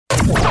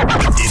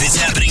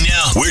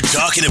We're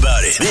talking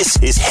about it. This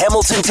is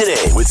Hamilton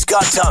Today with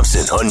Scott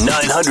Thompson on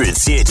 900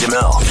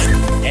 CHML.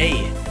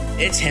 Hey,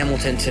 it's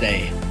Hamilton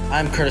Today.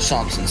 I'm Curtis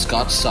Thompson,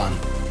 Scott's son.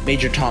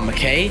 Major Tom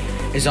McKay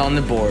is on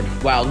the board,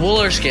 while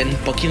Will Erskine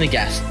booking the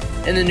guest.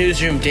 In the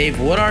newsroom, Dave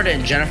Woodard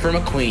and Jennifer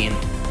McQueen.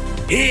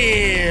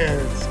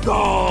 Here's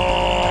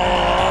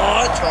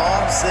Scott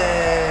Thompson.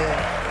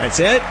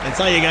 That's it? That's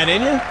all you got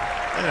in you?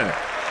 Yeah.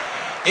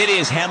 It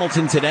is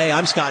Hamilton Today.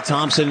 I'm Scott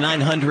Thompson,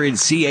 900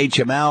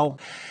 CHML.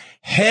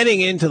 Heading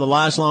into the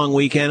last long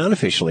weekend,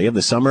 unofficially, of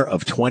the summer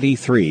of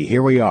 23.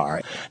 Here we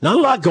are. Not a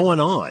lot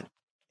going on.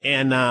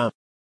 And,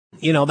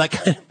 that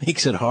kind of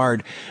makes it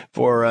hard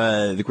for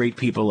the great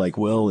people like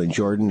Will and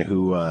Jordan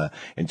who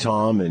and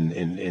Tom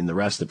and the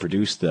rest that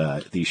produce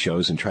these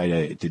shows and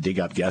try to dig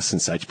up guests and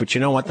such. But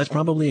you know what? That's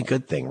probably a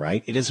good thing,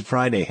 right? It is a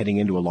Friday heading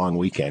into a long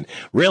weekend.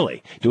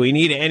 Really? Do we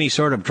need any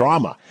sort of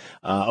drama?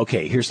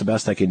 Okay, here's the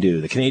best I can do.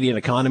 The Canadian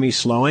economy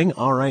slowing.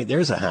 All right,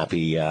 there's a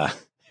happy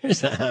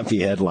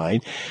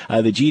headline.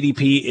 The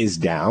GDP is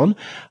down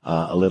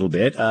a little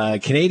bit.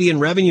 Canadian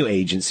Revenue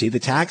Agency, the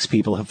tax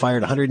people, have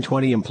fired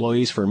 120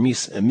 employees for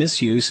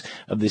misuse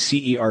of the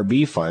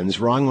CERB funds,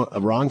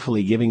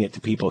 wrongfully giving it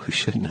to people who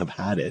shouldn't have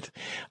had it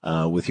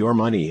with your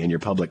money and your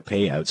public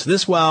payouts.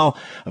 This while,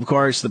 of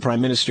course, the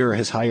Prime Minister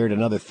has hired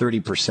another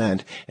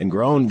 30% and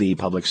grown the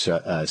public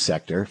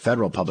sector,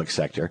 federal public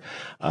sector,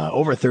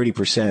 over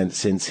 30%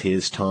 since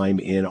his time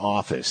in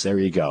office. There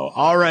you go.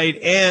 All right.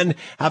 And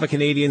have a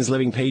Canadians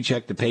living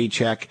paycheck to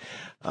paycheck.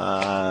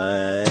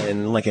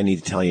 And like I need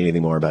to tell you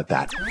anything more about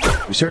that.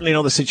 We certainly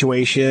know the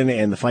situation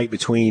and the fight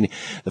between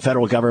the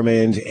federal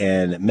government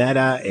and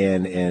Meta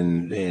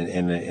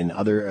and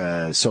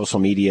other social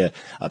media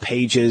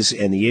pages.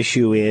 And the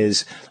issue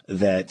is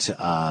that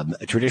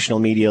traditional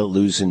media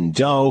losing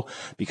dough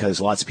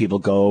because lots of people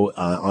go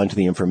onto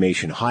the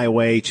information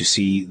highway to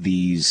see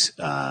these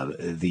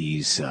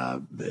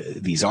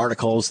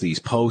articles, these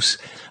posts,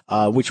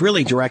 which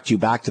really direct you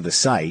back to the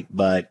site,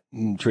 but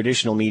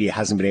traditional media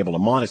hasn't been able to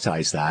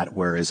monetize that,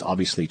 whereas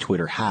obviously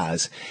Twitter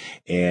has.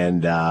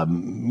 And,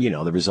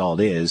 the result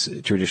is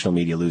traditional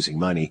media losing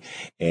money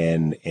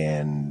and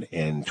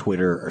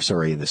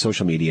the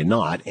social media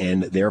not,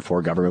 and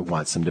therefore government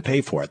wants them to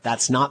pay for it.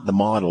 That's not the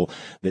model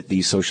that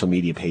these social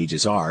media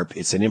pages are.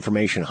 It's an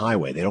information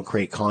highway. They don't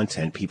create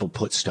content. People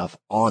put stuff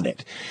on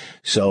it.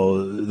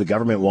 So the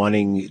government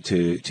wanting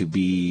to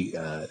be,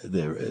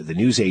 the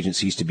news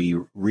agencies to be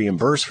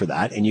reimbursed for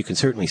that. And you can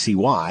certainly see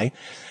why.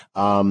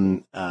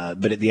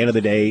 But at the end of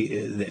the day,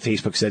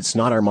 Facebook said it's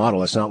not our model.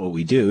 That's not what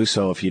we do.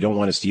 So if you don't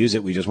want us to use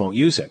it, we just won't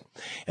use it.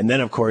 And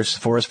then, of course,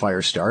 forest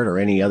fires start or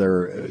any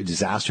other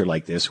disaster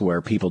like this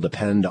where people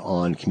depend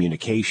on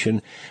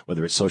communication,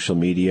 whether it's social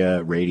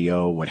media,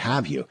 radio, what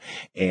have you.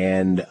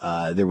 And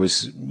there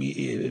was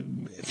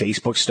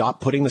Facebook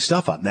stopped putting the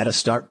stuff up. Meta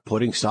stopped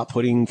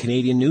putting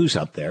Canadian news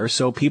up there.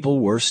 So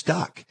people were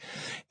stuck.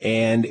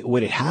 And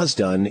what it has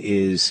done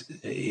is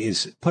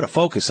put a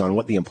focus on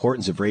what the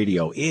importance of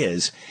radio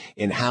is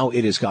and how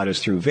it has got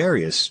us through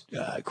various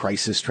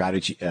crisis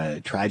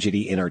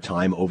tragedy in our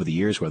time over the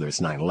years, whether it's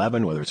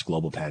 9/11, whether it's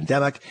global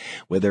pandemic,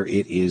 whether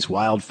it is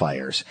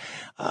wildfires.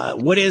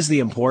 What is the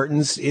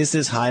importance? Is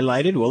this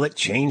highlighted? Will it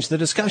change the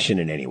discussion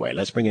in any way?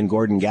 Let's bring in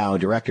Gordon Gow,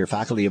 Director,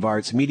 Faculty of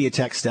Arts, Media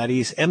Tech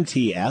Studies,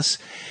 MTS,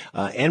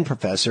 and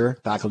Professor,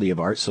 Faculty of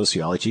Arts,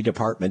 Sociology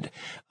Department,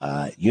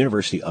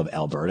 University of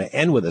Alberta,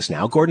 and with us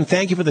now. Gordon,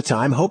 thank you for the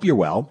time. Hope you're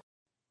well.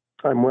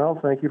 I'm well.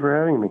 Thank you for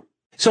having me.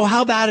 So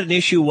how bad an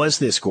issue was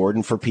this,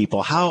 Gordon, for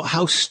people?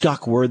 How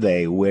stuck were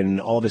they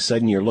when all of a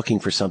sudden you're looking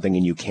for something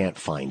and you can't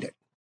find it?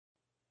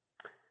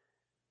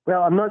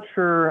 Well, I'm not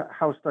sure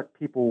how stuck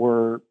people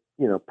were,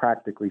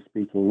 practically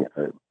speaking.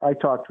 I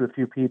talked to a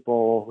few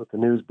people with the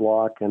news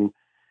block, and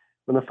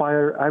when the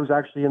fire, I was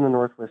actually in the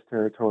Northwest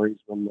Territories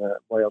when the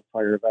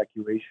wildfire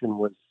evacuation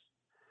was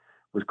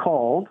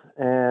called,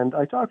 and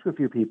I talked to a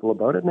few people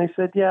about it, and they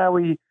said, yeah,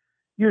 we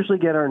usually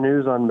get our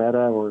news on Meta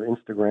or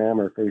Instagram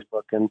or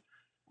Facebook, and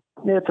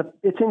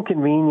it's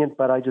inconvenient,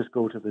 but I just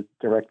go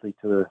directly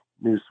to the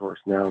news source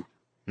now.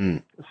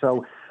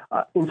 So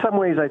in some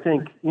ways, I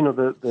think,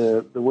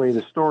 the way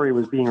the story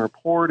was being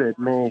reported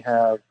may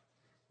have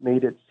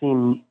made it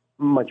seem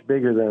much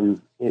bigger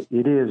than it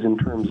is in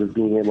terms of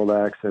being able to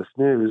access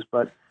news.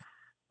 But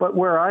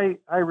where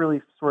I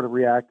really sort of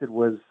reacted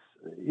was,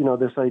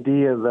 this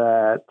idea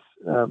that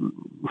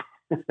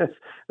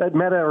that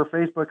Meta or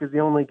Facebook is the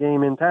only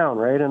game in town,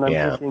 right? And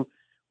I'm thinking,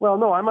 well,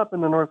 no, I'm up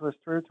in the Northwest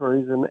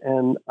Territories,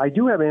 and I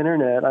do have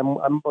internet. I'm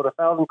about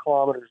 1,000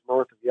 kilometers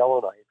north of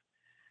Yellowknife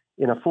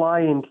in a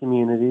fly-in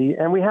community,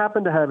 and we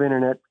happen to have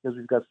internet because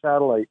we've got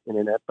satellite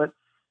internet. But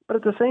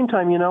at the same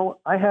time,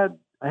 I had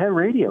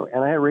radio,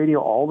 and I had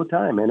radio all the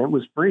time, and it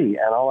was free,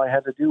 and all I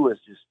had to do was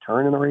just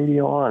turn the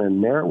radio on,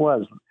 and there it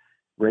was,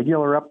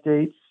 regular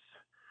updates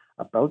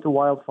about the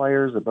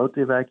wildfires, about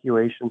the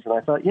evacuations. And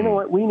I thought, you know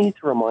what, we need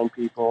to remind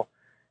people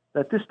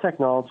that this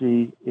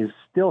technology is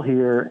still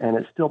here and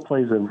it still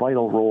plays a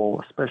vital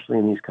role, especially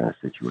in these kind of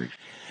situations.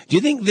 Do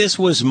you think this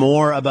was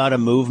more about a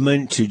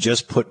movement to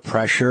just put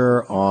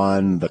pressure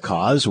on the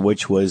cause,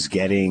 which was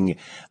getting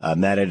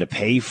Meta to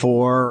pay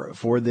for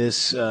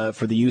this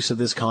for the use of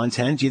this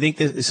content? Do you think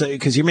this,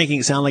 because you're making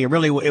it sound like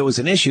it was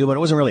an issue, but it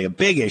wasn't really a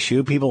big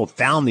issue. People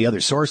found the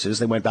other sources;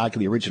 they went back to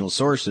the original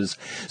sources.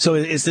 So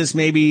is this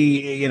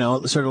maybe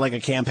sort of like a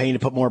campaign to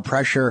put more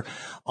pressure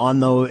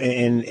on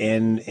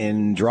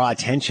and draw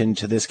attention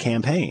to this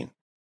campaign?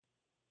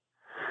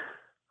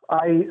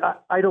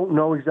 I don't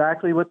know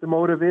exactly what the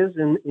motive is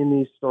in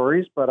these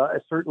stories, but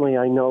certainly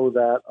I know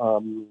that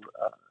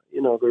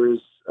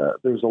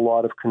there's a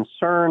lot of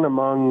concern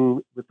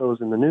with those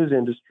in the news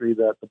industry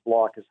that the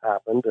block has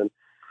happened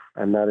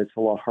and that it's a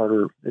lot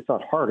harder. It's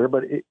not harder,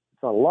 but it's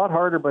not a lot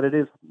harder, but it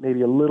is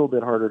maybe a little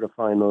bit harder to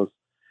find those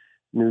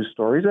news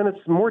stories, and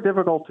it's more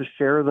difficult to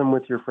share them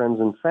with your friends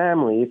and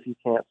family if you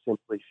can't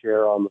simply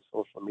share on the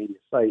social media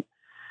site.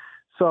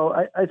 So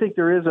I think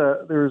there is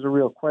a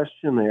real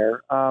question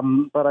there.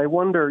 But I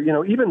wonder,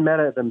 even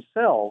Meta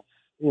themselves,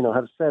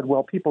 have said,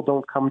 well, people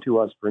don't come to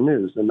us for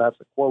news. And that's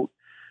a quote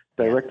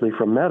directly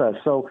from Meta.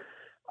 So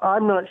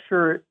I'm not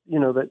sure,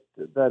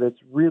 that it's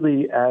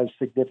really as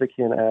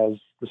significant as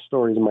the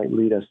stories might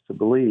lead us to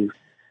believe.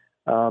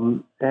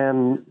 And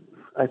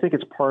I think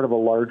it's part of a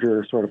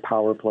larger sort of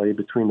power play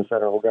between the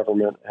federal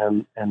government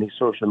and these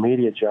social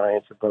media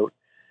giants about,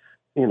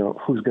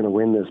 who's going to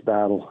win this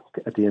battle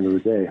at the end of the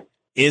day.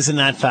 Isn't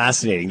that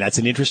fascinating? That's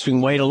an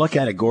interesting way to look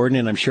at it, Gordon,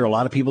 and I'm sure a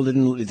lot of people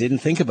didn't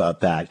think about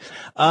that.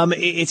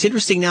 It's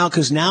interesting now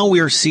because now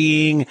we're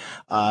seeing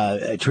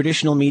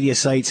traditional media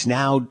sites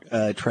now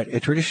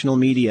traditional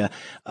media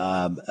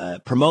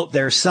promote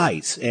their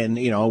sites, and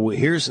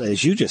here's,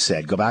 as you just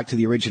said, go back to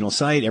the original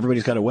site.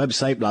 Everybody's got a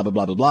website, blah blah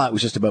blah blah blah. It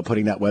was just about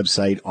putting that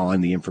website on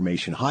the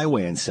information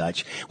highway and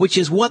such, which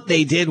is what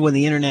they did when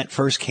the internet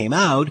first came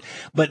out,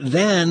 but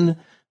then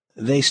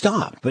they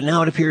stopped. But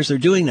now it appears they're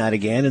doing that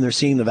again, and they're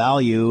seeing the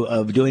value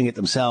of doing it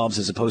themselves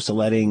as opposed to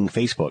letting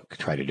Facebook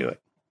try to do it.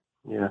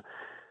 Yeah.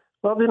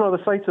 Well, the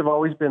sites have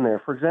always been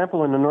there. For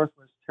example, in the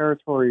Northwest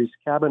Territories,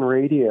 Cabin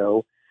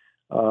Radio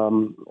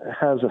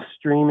has a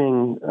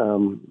streaming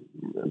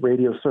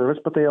radio service,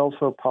 but they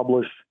also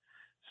publish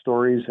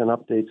stories and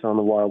updates on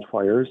the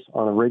wildfires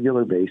on a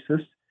regular basis.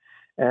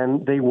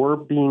 And they were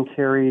being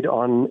carried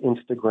on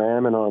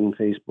Instagram and on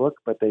Facebook,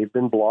 but they've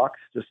been blocked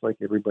just like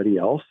everybody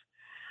else.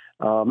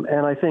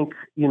 And I think,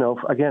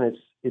 again,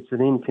 it's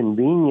an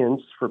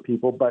inconvenience for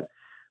people, but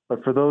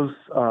for those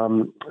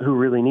who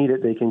really need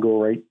it, they can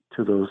go right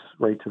to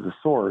the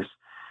source.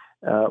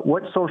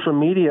 What social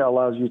media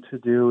allows you to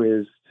do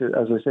is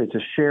to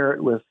share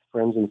it with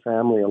friends and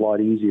family a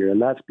lot easier,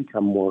 and that's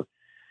become more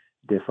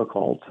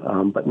difficult,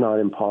 but not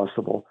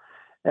impossible.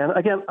 And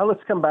again,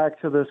 let's come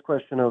back to this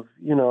question of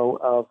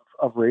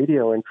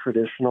radio and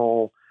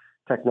traditional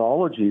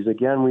technologies.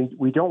 Again,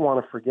 we don't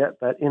want to forget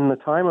that in the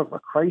time of a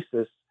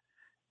crisis,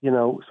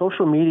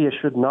 social media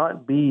should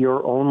not be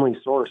your only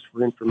source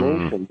for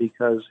information,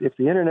 because if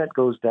the internet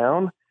goes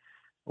down,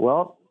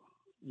 well,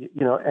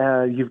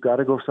 you've got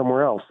to go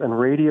somewhere else. And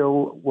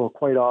radio will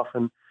quite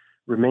often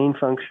remain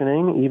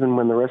functioning even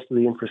when the rest of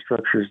the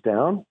infrastructure is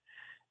down.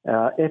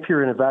 If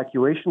you're in an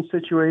evacuation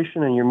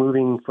situation and you're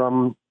moving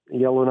from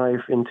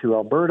Yellowknife into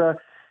Alberta,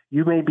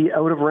 you may be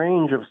out of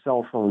range of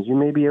cell phones. You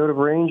may be out of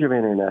range of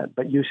internet,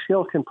 but you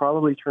still can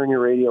probably turn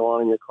your radio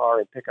on in your car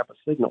and pick up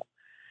a signal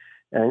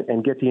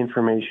and get the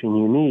information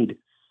you need.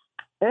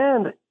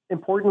 And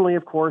importantly,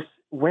 of course,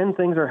 when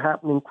things are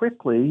happening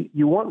quickly,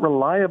 you want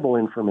reliable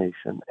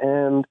information.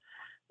 And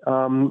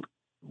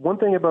one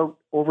thing about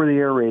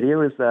over-the-air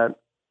radio is that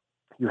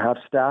you have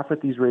staff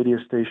at these radio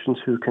stations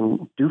who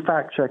can do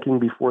fact-checking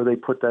before they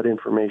put that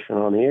information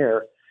on the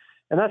air.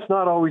 And that's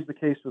not always the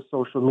case with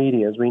social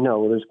media. As we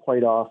know, there's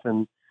quite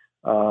often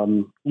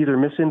either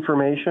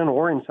misinformation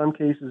or, in some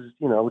cases,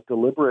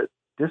 deliberate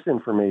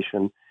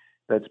disinformation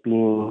that's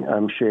being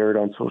shared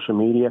on social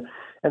media.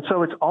 And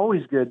so it's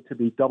always good to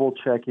be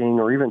double-checking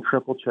or even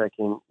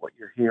triple-checking what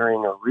you're hearing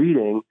or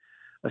reading,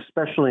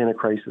 especially in a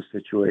crisis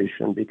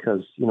situation,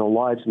 because,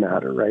 lives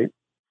matter, right?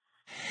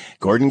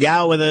 Gordon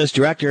Gow with us,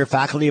 Director,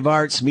 Faculty of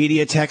Arts,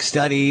 Media Tech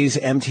Studies,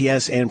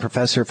 MTS, and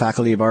Professor,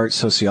 Faculty of Arts,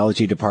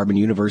 Sociology Department,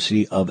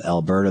 University of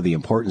Alberta, the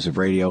importance of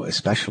radio,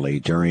 especially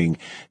during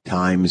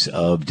times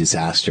of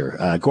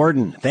disaster.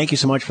 Gordon, thank you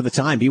so much for the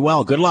time. Be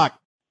well. Good luck.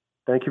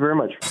 Thank you very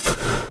much.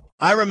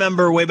 I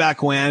remember way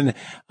back when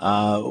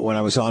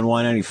I was on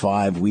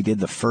 195, we did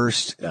the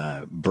first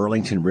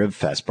Burlington Rib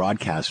Fest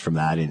broadcast from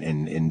that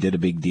and did a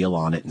big deal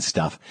on it and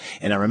stuff.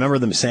 And I remember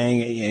them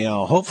saying,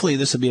 hopefully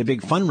this will be a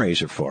big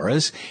fundraiser for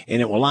us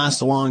and it will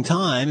last a long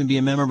time and be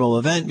a memorable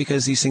event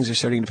because these things are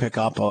starting to pick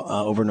up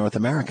over North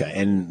America.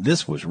 And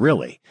this was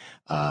really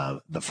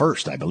the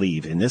first, I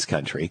believe, in this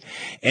country.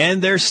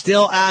 And they're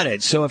still at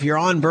it. So if you're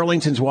on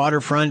Burlington's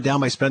waterfront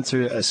down by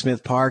Spencer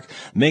Smith Park,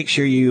 make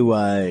sure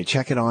you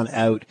check it on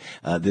out.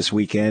 this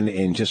weekend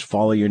and just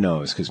follow your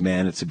nose because,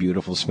 man, it's a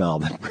beautiful smell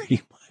that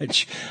pretty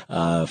much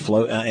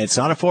float. It's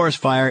not a forest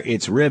fire.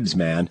 It's ribs,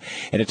 man.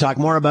 And to talk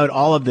more about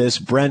all of this,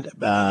 Brent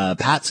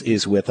Patz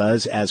is with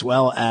us, as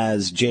well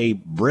as Jay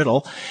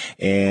Brittle,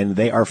 and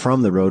they are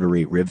from the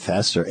Rotary Rib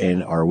Fest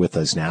and are with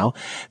us now.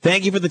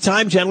 Thank you for the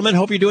time, gentlemen.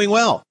 Hope you're doing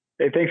well.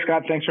 Hey, thanks,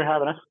 Scott. Thanks for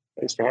having us.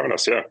 Thanks for having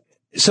us, yeah.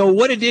 So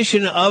what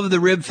edition of the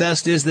Rib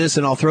Fest is this?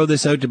 And I'll throw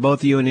this out to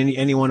both of you, and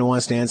anyone who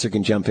wants to answer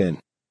can jump in.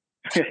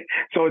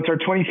 So it's our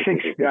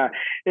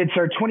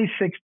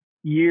 26th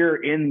year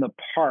in the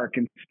park,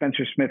 in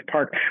Spencer Smith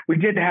Park. We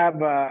did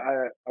have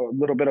a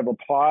little bit of a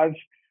pause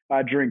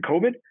during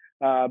COVID,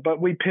 but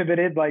we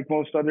pivoted like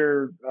most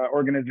other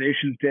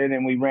organizations did,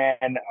 and we ran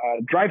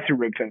a drive-through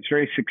Rib Fest,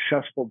 very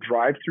successful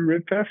drive-through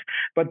Rib Fest.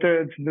 But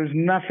there's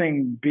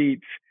nothing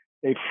beats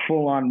a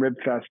full-on Rib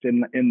Fest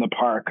in the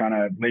park on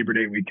a Labor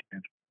Day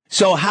weekend.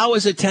 So how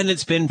has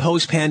attendance been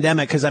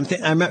post-pandemic? Because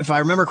if I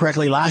remember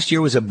correctly, last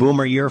year was a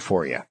boomer year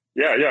for you.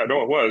 Yeah,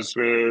 no, it was.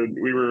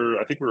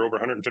 I think we were over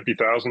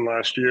 150,000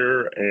 last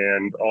year,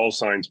 and all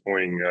signs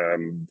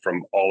pointing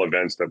from all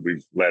events that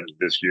we've led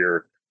this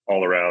year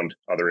all around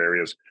other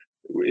areas.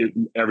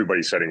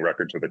 Everybody's setting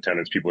records with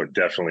attendance. People are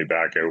definitely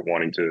back out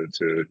wanting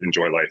to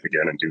enjoy life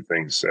again and do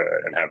things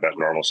and have that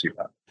normalcy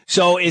back.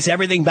 So is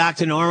everything back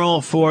to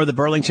normal for the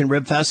Burlington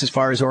Rib Fest as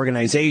far as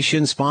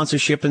organization,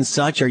 sponsorship and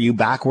such? Are you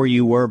back where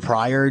you were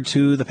prior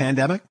to the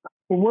pandemic?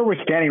 Well, where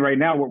we're standing right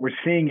now, what we're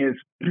seeing is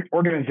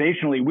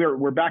organizationally,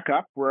 we're back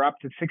up. We're up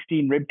to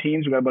 16 rib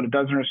teams. We've got about a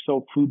dozen or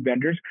so food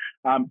vendors,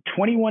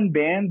 21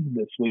 bands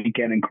this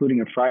weekend,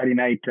 including a Friday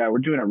night. We're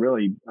doing a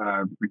really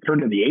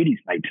return to the 80s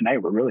night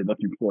tonight. We're really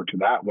looking forward to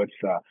that with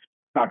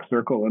Stock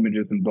Circle,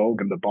 Images in Vogue,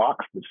 and The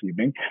Box this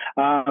evening.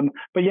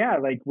 But yeah,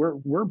 like we're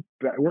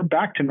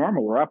back to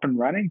normal. We're up and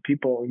running.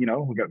 People,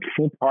 we got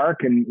full park,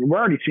 and we're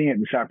already seeing it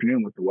this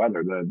afternoon with the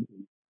weather.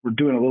 We're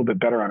doing a little bit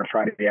better on a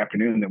Friday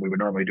afternoon than we would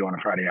normally do on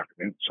a Friday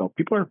afternoon. So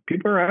people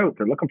are out.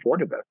 They're looking forward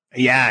to this.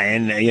 Yeah,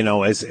 and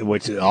as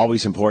what's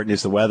always important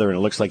is the weather, and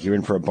it looks like you're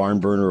in for a barn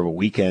burner of a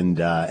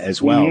weekend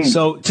as well. Mm-hmm.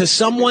 So to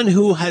someone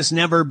who has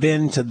never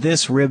been to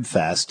this Rib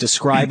Fest,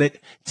 describe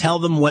it. Tell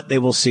them what they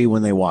will see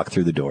when they walk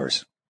through the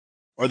doors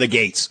or the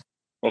gates.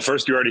 Well,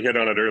 first, you already hit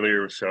on it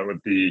earlier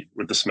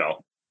with the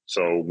smell.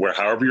 So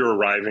however you're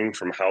arriving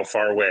from how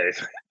far away,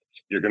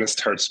 you're going to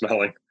start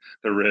smelling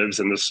the ribs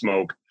and the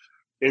smoke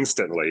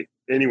instantly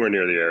anywhere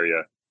near the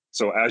area.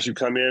 So as you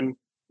come in,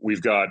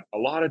 we've got a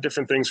lot of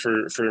different things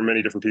for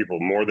many different people,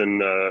 more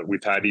than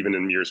we've had even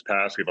in years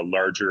past. We have a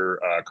larger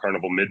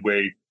Carnival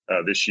Midway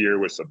this year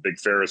with a big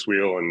Ferris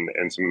wheel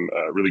and some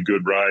really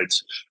good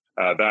rides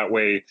that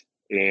way.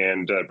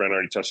 And Brent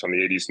already touched on the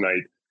 80s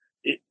night.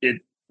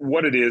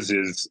 What it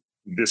is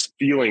this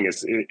feeling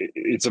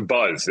it's a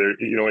buzz there.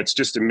 It's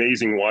just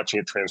amazing watching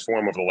it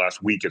transform over the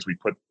last week as we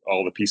put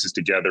all the pieces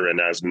together, and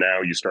as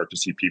now you start to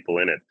see people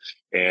in it,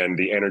 and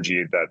the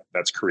energy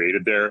that's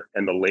created there,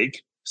 and the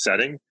lake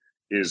setting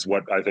is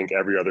what I think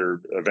every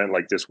other event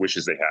like this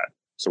wishes they had.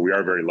 So we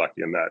are very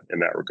lucky in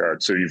that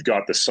regard. So you've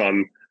got the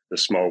sun, the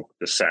smoke,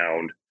 the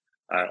sound,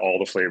 all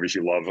the flavors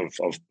you love of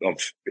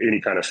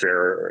any kind of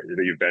fair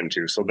that you've been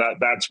to. So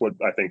that's what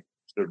I think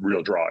the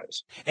real draw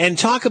is. And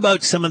talk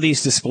about some of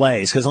these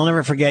displays, because I'll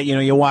never forget,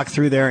 you walk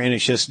through there and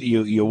it's just,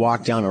 you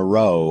walk down a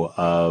row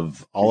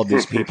of all of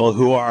these people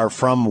who are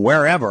from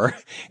wherever,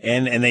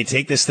 and they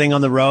take this thing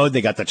on the road.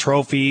 They got the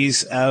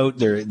trophies out.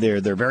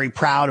 They're very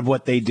proud of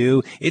what they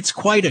do. It's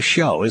quite a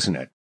show, isn't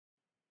it?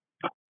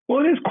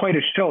 Well, it is quite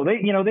a show. They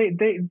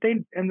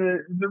and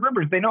the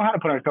Ribbers, they know how to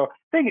put on a show.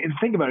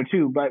 Think about it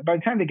too. But by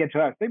the time they get to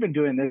us, they've been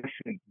doing this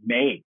since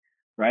May.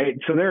 Right.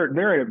 So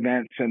they're at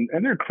events and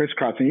they're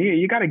crisscrossing.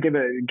 You got to give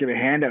a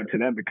handout to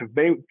them, because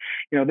they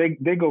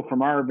go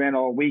from our event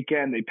all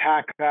weekend. They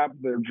pack up,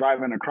 they're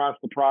driving across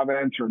the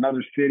province or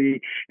another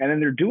city, and then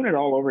they're doing it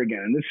all over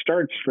again. And this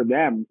starts for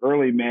them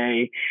early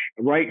May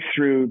right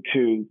through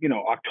to,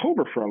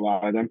 October for a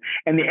lot of them.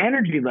 And the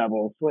energy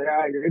level,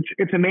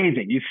 it's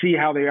amazing. You see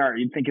how they are.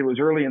 You'd think it was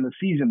early in the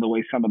season the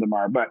way some of them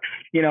are, but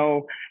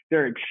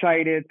they're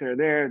excited. They're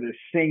there. They're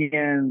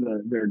singing.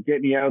 They're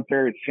getting you out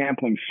there. It's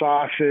sampling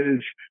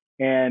sauces.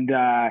 And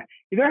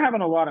they're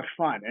having a lot of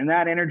fun. And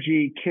that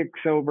energy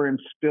kicks over and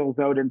spills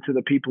out into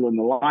the people in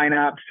the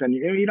lineups. And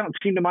you don't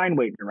seem to mind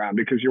waiting around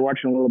because you're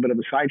watching a little bit of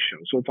a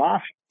sideshow. So it's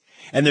awesome.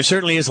 And there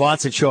certainly is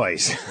lots of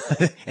choice.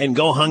 And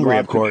go hungry,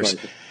 of course.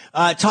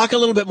 Talk a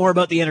little bit more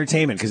about the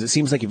entertainment, because it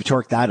seems like you've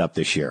torqued that up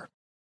this year.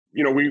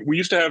 We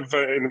used to have,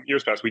 in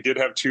years past, we did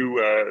have two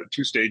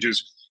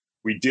stages.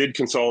 We did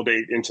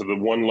consolidate into the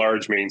one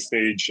large main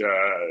stage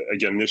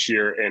again this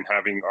year, and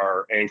having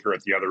our anchor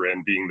at the other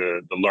end being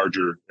the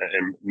larger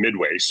and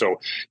Midway. So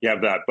you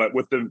have that. But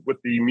with the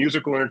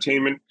musical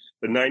entertainment,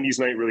 the 90s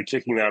night really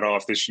kicking that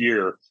off this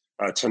year.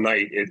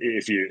 Tonight,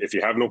 if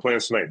you have no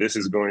plans tonight, this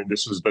is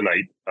the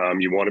night.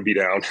 You want to be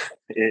down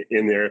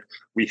in there.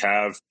 We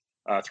have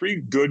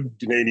 3 good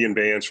Canadian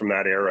bands from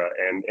that era,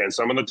 and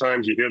some of the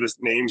times you hear the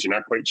names, you're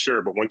not quite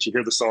sure, but once you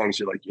hear the songs,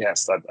 you're like,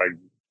 yes, I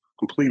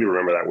completely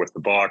remember that with the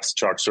box,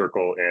 chalk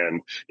circle,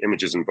 and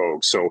images in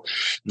Vogue. So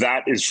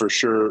that is for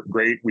sure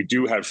great. We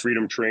do have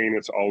Freedom Train.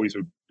 It's always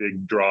a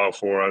big draw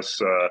for us.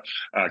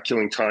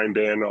 Killing Time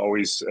Bin,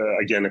 always,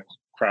 again, a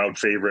crowd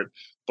favorite.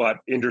 But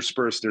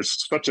interspersed,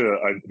 there's such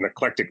an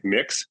eclectic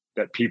mix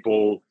that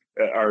people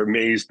are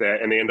amazed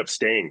that, and they end up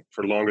staying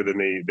for longer than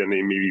they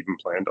maybe even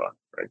planned on,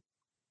 right?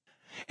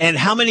 And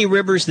how many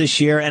rivers this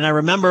year? And I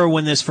remember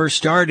when this first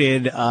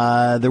started,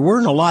 there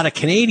weren't a lot of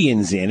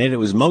Canadians in it. It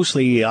was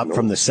mostly up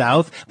from the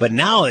south, but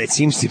now it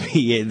seems to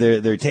be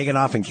they're taking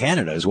off in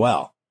Canada as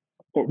well.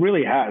 Well, it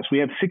really has. We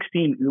have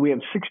 16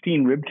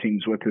 rib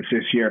teams with us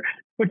this year,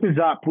 which is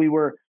up. We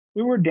were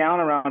down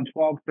around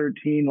 12,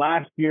 13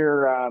 last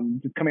year.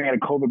 Coming out of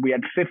COVID, we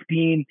had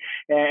 15,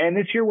 and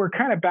this year we're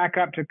kind of back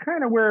up to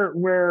kind of where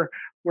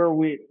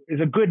we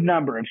is a good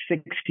number of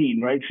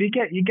 16, right? So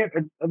you get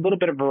a little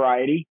bit of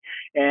variety,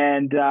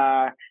 and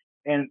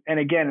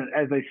again,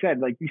 as I said,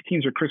 like these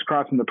teams are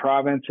crisscrossing the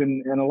province,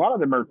 and a lot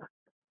of them are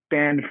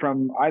spanned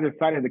from either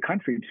side of the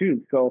country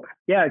too. So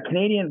yeah,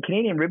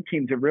 Canadian rib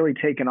teams have really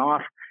taken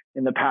off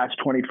in the past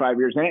 25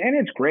 years, and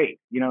it's great.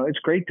 It's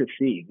great to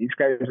see these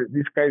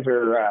guys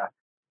are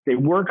they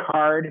work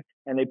hard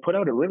and they put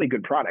out a really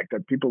good product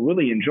that people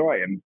really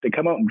enjoy, and they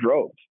come out in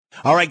droves.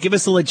 All right, give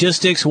us the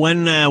logistics,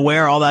 when,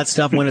 where, all that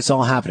stuff, when it's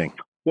all happening.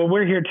 Well,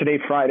 we're here today,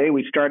 Friday.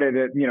 We started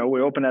at,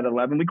 we open at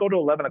 11. We go to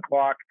 11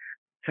 o'clock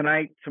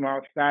tonight,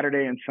 tomorrow,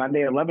 Saturday and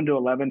Sunday, 11 to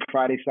 11,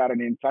 Friday,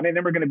 Saturday, and Sunday.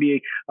 Then we're going to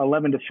be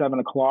 11 to 7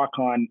 o'clock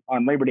on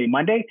Labor Day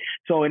Monday.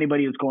 So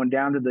anybody who's going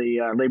down to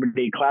the Labor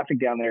Day Classic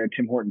down there at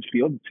Tim Hortons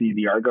Field to see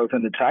the Argos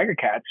and the Tiger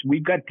Cats,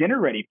 we've got dinner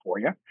ready for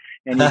you.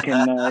 And you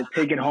can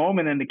take it home,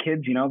 and then the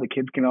kids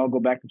can all go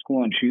back to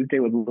school on Tuesday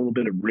with a little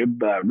bit of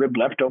rib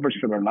leftovers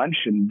for their lunch,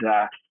 and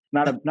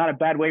not a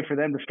bad way for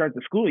them to start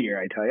the school year,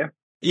 I tell you.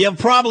 You'll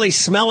probably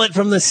smell it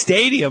from the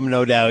stadium,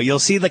 no doubt. You'll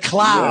see the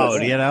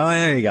cloud,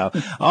 There you go.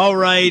 All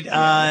right.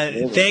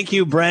 Thank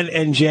you, Brent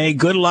and Jay.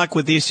 Good luck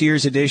with this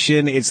year's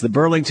edition. It's the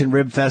Burlington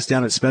Rib Fest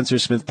down at Spencer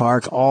Smith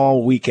Park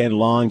all weekend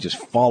long. Just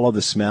follow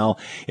the smell.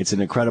 It's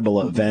an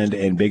incredible event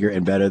and bigger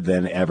and better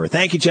than ever.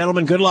 Thank you,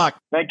 gentlemen. Good luck.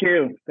 Thank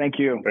you. Thank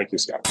you. Thank you,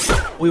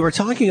 Scott. We were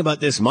talking about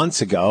this months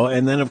ago,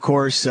 and then, of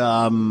course,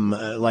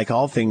 like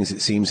all things,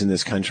 it seems, in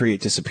this country,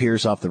 it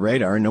disappears off the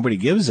radar, and nobody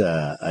gives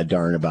a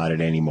darn about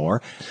it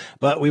anymore.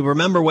 But we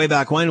remember way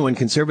back when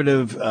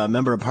Conservative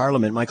Member of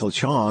Parliament Michael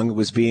Chong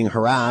was being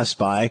harassed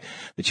by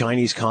the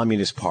Chinese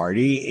Communist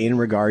Party in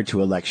regard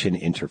to election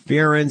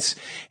interference,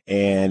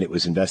 and it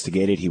was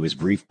investigated. He was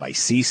briefed by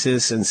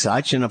CSIS and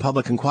such, and a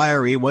public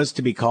inquiry was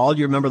to be called.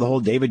 You remember the whole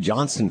David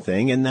Johnston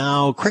thing, and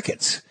now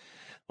crickets.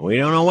 We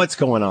don't know what's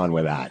going on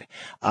with that.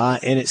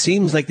 And it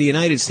seems like the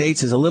United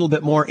States is a little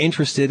bit more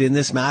interested in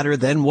this matter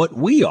than what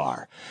we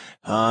are.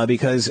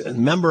 Because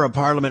Member of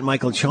Parliament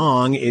Michael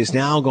Chong is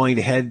now going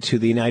to head to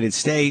the United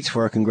States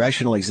for a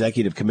Congressional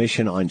Executive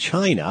Commission on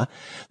China.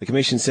 The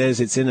commission says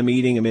it's in a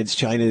meeting amidst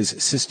China's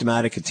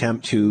systematic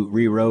attempt to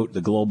rewrite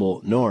the global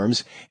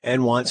norms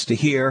and wants to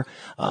hear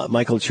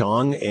Michael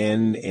Chong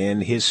and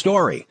his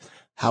story.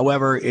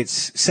 However,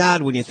 it's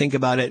sad when you think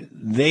about it.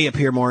 They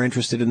appear more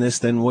interested in this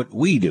than what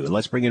we do.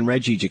 Let's bring in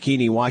Reggie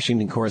Giacchini,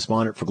 Washington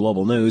correspondent for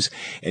Global News,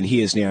 and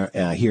he is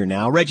here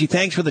now. Reggie,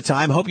 thanks for the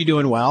time. Hope you're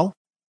doing well.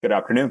 Good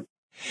afternoon.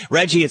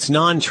 Reggie, it's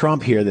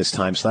non-Trump here this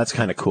time, so that's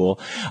kind of cool.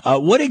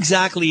 What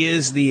exactly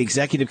is the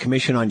Executive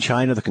Commission on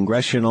China, the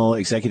Congressional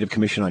Executive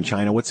Commission on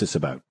China? What's this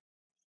about?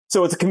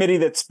 So it's a committee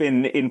that's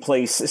been in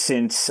place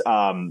since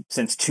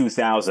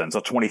 2000, so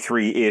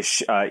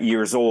 23-ish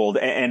years old,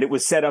 and it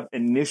was set up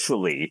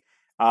initially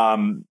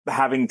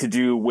having to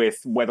do with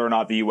whether or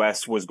not the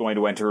U.S. was going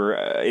to enter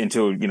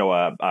into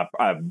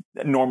a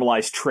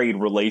normalized trade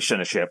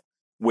relationship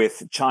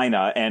with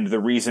China, and the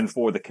reason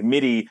for the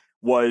committee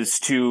was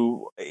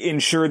to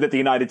ensure that the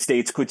United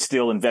States could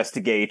still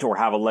investigate or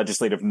have a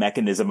legislative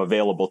mechanism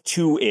available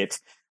to it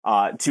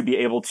to be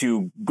able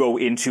to go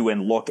into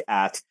and look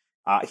at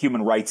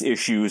human rights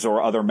issues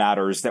or other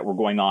matters that were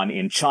going on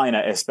in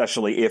China,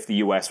 especially if the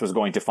U.S. was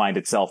going to find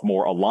itself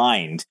more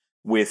aligned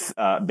with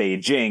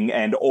Beijing.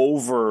 And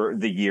over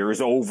the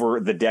years, over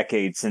the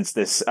decades since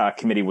this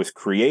committee was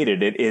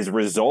created, it has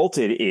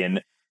resulted in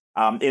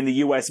the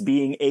U.S.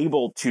 being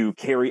able to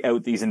carry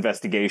out these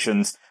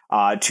investigations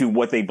to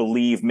what they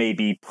believe may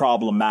be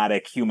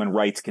problematic human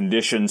rights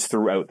conditions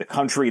throughout the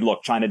country.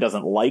 Look, China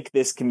doesn't like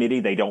this committee.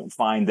 They don't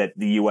find that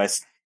the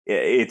U.S.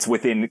 it's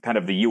within kind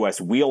of the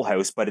U.S.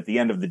 wheelhouse. But at the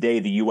end of the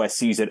day, the U.S.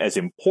 sees it as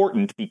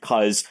important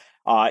because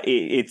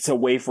it's a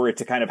way for it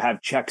to kind of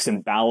have checks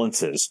and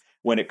balances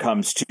when it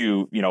comes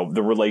to,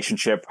 the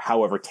relationship,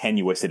 however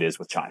tenuous it is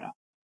with China.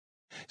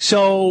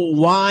 So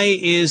why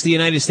is the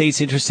United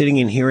States interested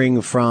in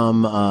hearing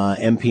from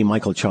MP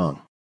Michael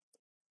Chong?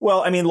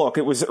 Well, I mean, look,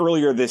 it was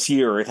earlier this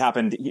year. It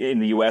happened in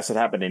the U.S. It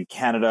happened in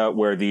Canada,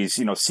 where these,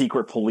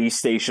 secret police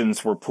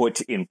stations were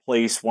put in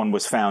place. One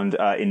was found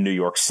in New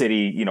York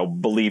City,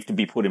 believed to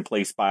be put in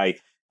place by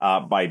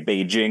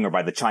Beijing or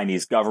by the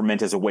Chinese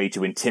government as a way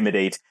to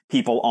intimidate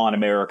people on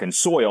American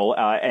soil.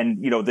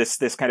 And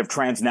this kind of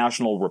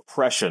transnational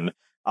repression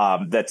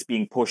that's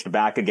being pushed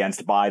back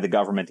against by the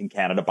government in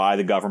Canada, by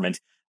the government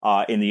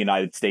in the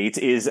United States,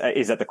 is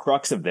at the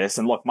crux of this.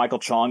 And look, Michael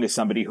Chong is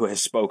somebody who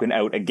has spoken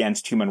out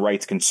against human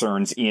rights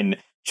concerns in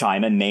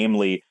China,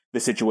 namely the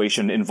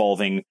situation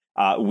involving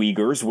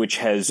Uyghurs, which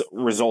has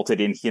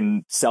resulted in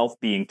himself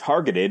being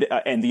targeted.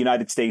 And the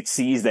United States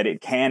sees that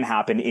it can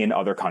happen in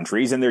other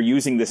countries. And they're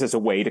using this as a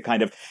way to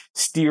kind of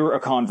steer a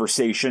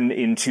conversation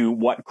into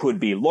what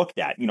could be looked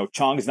at. You know,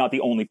 Chong is not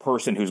the only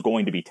person who's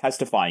going to be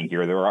testifying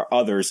here. There are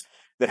others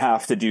that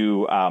have to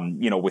do,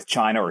 with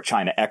China or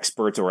China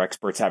experts or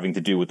experts having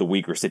to do with the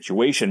Uyghur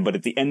situation. But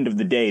at the end of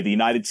the day, the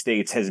United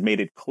States has made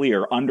it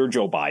clear under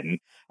Joe Biden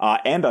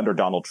and under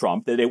Donald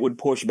Trump that it would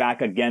push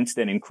back against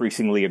an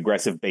increasingly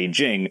aggressive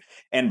Beijing.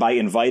 And by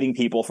inviting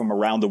people from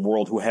around the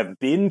world who have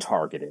been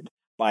targeted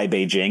by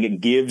Beijing,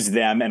 it gives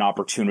them an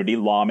opportunity,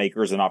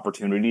 lawmakers an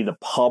opportunity, the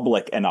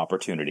public an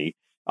opportunity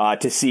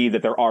to see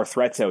that there are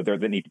threats out there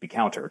that need to be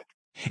countered.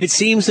 It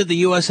seems that the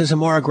U.S. has a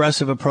more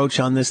aggressive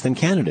approach on this than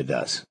Canada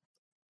does.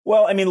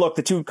 Well, I mean, look,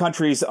 the two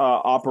countries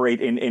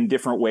operate in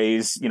different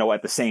ways,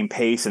 at the same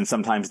pace and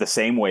sometimes the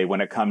same way when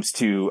it comes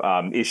to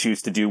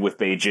issues to do with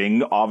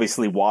Beijing.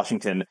 Obviously,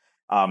 Washington,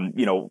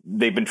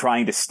 they've been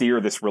trying to steer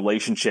this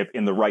relationship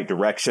in the right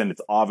direction. It's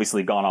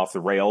obviously gone off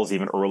the rails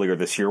even earlier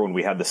this year when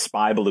we had the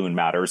spy balloon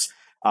matters,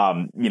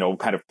 kind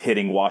of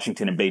pitting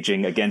Washington and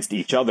Beijing against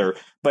each other.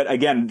 But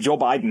again, Joe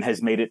Biden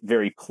has made it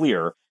very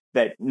clear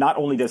that not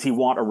only does he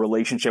want a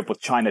relationship with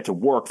China to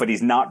work, but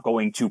he's not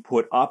going to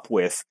put up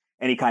with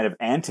any kind of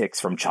antics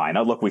from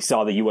China. Look, we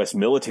saw the U.S.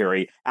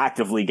 military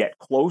actively get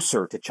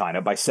closer to China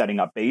by setting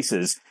up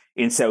bases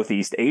in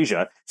Southeast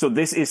Asia. So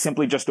this is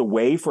simply just a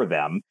way for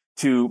them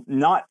to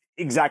not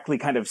exactly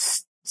kind of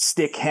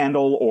stick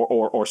handle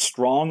or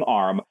strong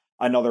arm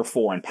another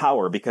foreign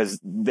power, because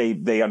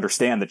they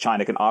understand that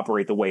China can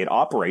operate the way it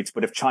operates.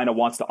 But if China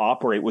wants to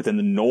operate within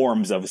the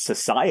norms of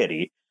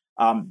society,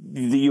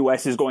 the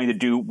U.S. is going to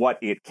do what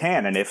it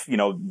can. And if,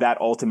 that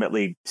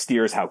ultimately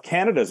steers how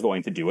Canada is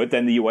going to do it,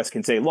 then the U.S.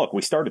 can say, look,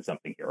 we started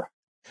something here.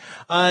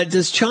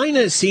 Does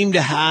China seem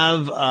to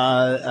have,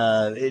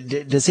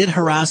 does it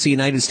harass the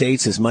United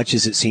States as much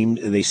as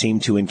they seem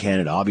to in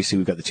Canada? Obviously,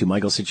 we've got the 2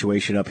 Michael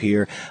situation up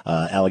here,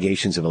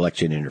 allegations of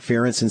election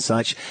interference and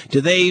such. Do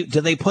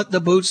they put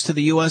the boots to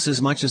the U.S.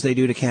 as much as they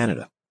do to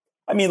Canada?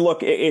 I mean,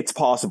 look, it's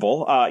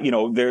possible.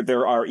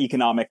 There are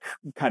economic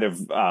kind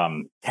of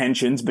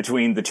tensions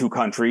between the two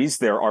countries.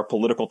 There are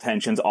political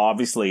tensions,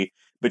 obviously,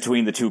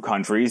 between the two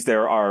countries.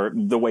 There are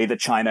the way that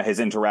China has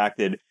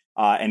interacted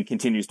and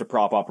continues to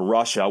prop up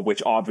Russia,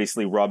 which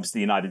obviously rubs the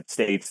United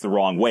States the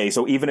wrong way.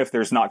 So even if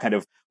there's not kind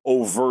of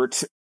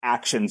overt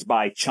actions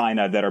by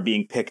China that are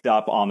being picked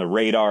up on the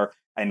radar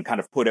and kind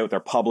of put out there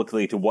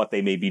publicly to what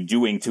they may be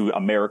doing to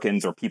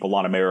Americans or people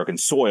on American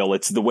soil,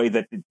 it's the way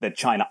that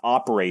China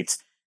operates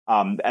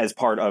as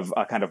part of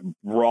a kind of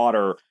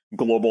broader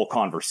global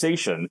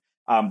conversation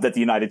that the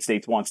United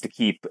States wants to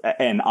keep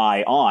an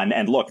eye on.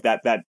 And look,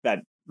 that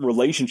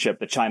relationship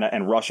that China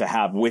and Russia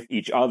have with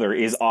each other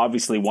is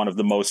obviously one of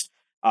the most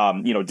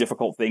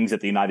difficult things that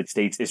the United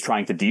States is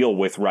trying to deal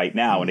with right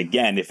now. And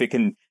again, if it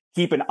can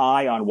keep an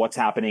eye on what's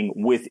happening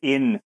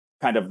within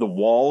kind of the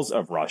walls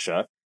of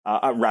Russia,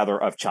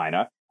 of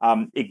China,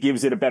 it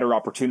gives it a better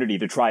opportunity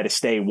to try to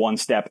stay one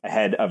step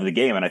ahead of the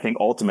game. And I think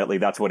ultimately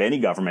that's what any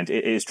government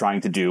is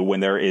trying to do when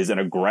there is an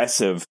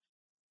aggressive,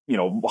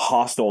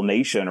 hostile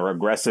nation or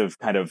aggressive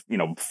kind of,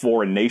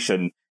 foreign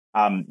nation,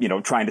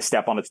 trying to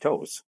step on its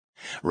toes.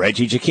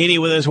 Reggie Cecchini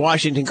with us,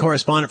 Washington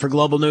correspondent for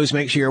Global News.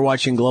 Make sure you're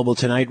watching Global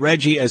tonight.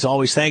 Reggie, as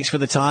always, thanks for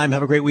the time.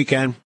 Have a great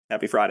weekend.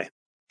 Happy Friday.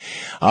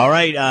 All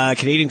right.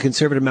 Canadian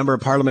Conservative Member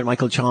of Parliament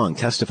Michael Chong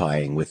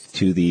testifying at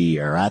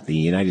the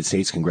United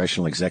States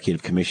Congressional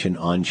Executive Commission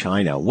on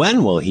China.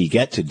 When will he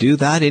get to do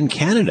that in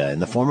Canada in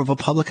the form of a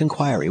public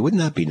inquiry?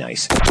 Wouldn't that be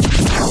nice?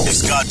 If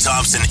Scott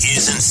Thompson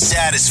isn't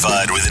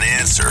satisfied with an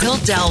answer, he'll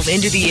delve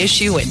into the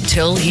issue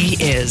until he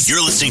is.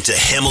 You're listening to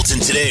Hamilton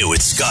Today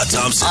with Scott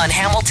Thompson on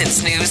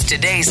Hamilton's News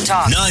Today's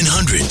Talk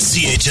 900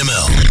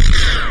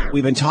 CHML.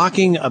 We've been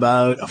talking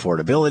about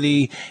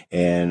affordability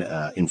and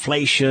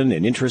inflation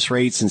and interest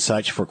rates and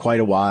such for quite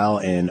a while,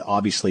 and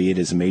obviously it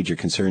is a major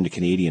concern to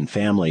Canadian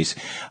families.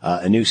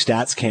 A new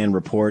StatsCan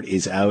report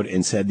is out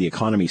and said the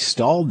economy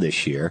stalled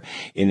this year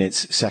in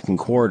its second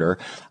quarter.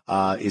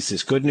 Is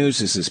this good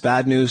news? Is this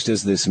bad news?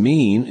 Does this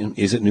mean,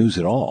 is it news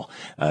at all?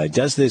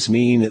 Does this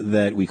mean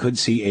that we could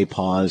see a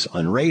pause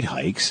on rate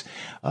hikes,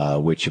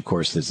 which, of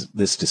course,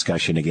 this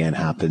discussion again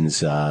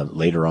happens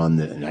later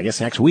on, I guess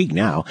next week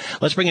now.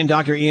 Let's bring in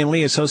Dr. Ian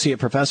Lee, Associate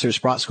Professor,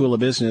 Sprott School of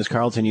Business,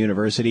 Carleton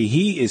University.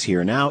 He is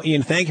here now.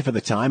 Ian, thank you for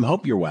the time.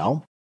 Hope you're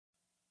well.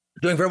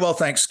 Doing very well,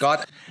 thanks,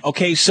 Scott.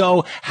 Okay,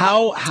 so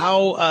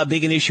how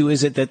big an issue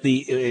is it that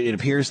it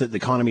appears that the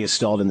economy is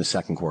stalled in the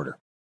second quarter?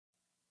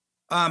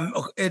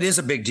 It is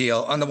a big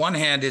deal. On the one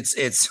hand, it's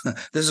this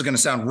is going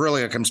to sound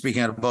really like I'm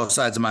speaking out of both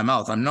sides of my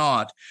mouth. I'm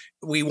not.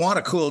 We want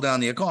to cool down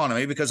the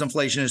economy because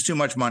inflation is too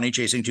much money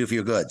chasing too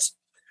few goods.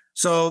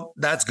 So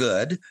that's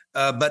good.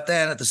 But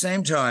then at the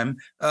same time,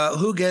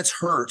 who gets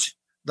hurt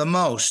the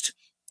most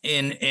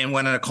in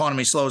when an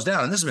economy slows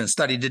down, and this has been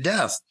studied to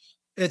death.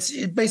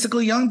 It's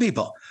basically young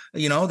people,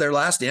 they're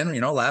last in,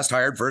 last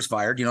hired, first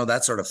fired,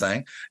 that sort of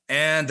thing.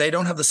 And they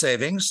don't have the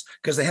savings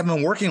because they haven't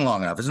been working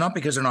long enough. It's not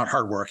because they're not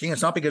hardworking.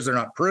 It's not because they're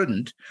not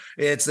prudent.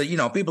 It's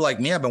that, people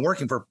like me, I've been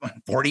working for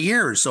 40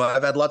 years. So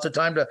I've had lots of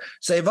time to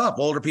save up.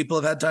 Older people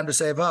have had time to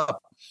save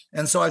up.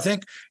 And so I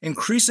think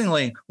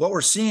increasingly what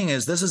we're seeing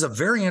is this is a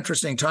very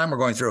interesting time we're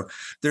going through.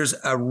 There's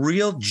a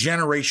real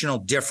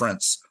generational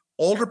difference.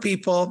 Older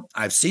people,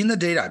 I've seen the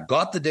data. I've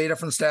got the data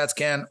from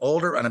StatsCan.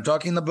 Older, and I'm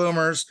talking the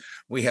boomers.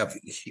 We have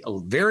a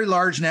very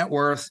large net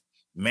worth.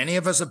 Many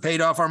of us have paid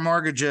off our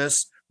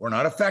mortgages. We're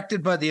not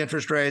affected by the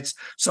interest rates.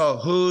 So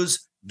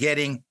who's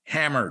getting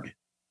hammered?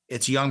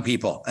 It's young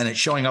people, and it's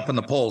showing up in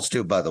the polls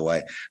too, by the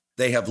way.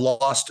 They have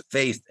lost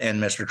faith in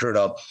Mr.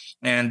 Trudeau.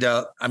 And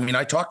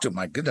I talked to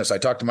my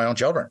own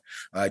children.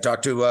 I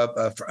talked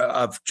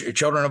to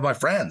children of my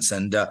friends,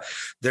 and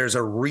there's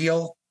a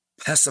real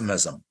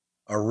pessimism,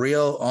 a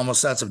real almost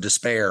sense of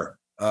despair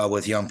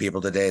with young people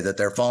today, that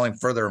they're falling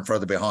further and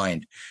further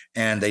behind,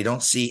 and they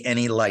don't see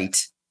any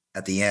light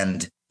at the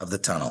end of the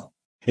tunnel.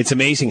 It's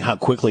amazing how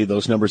quickly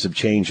those numbers have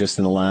changed just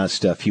in the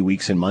last few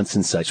weeks and months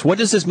and such. What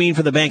does this mean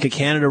for the Bank of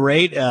Canada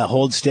rate?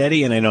 Hold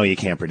steady, and I know you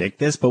can't predict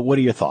this, but what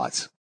are your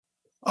thoughts?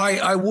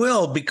 I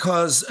will,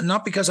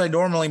 not because I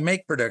normally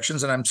make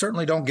predictions, and I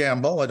certainly don't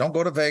gamble. I don't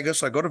go to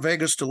Vegas. I go to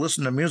Vegas to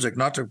listen to music,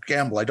 not to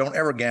gamble. I don't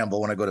ever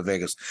gamble when I go to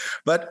Vegas.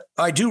 But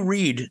I do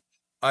read,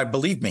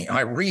 believe me,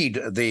 I read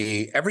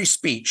every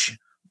speech,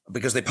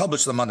 because they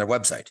publish them on their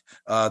website,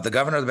 the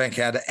governor of the Bank of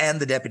Canada and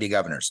the deputy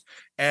governors.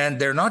 And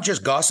they're not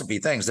just gossipy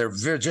things.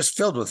 They're just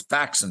filled with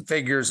facts and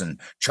figures and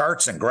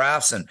charts and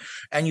graphs.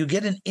 And you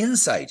get an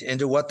insight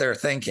into what they're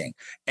thinking.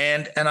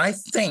 And I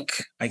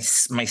think my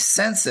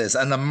sense is,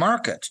 and the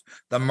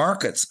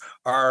markets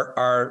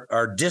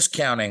are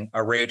discounting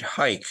a rate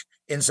hike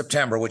in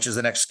September, which is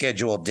the next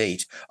scheduled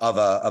date of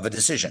a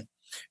decision,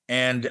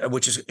 and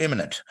which is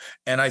imminent.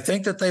 And I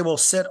think that they will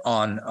sit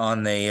on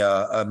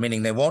the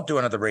meaning they won't do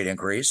another rate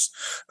increase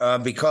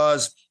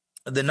because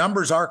the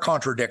numbers are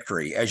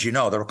contradictory. As you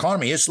know, the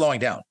economy is slowing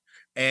down,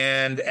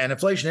 and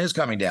inflation is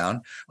coming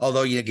down.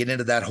 Although you get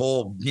into that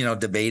whole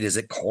debate: is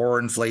it core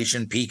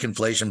inflation, peak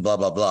inflation, blah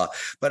blah blah.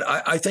 But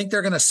I think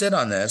they're going to sit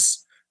on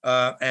this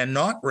and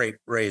not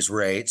raise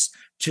rates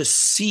to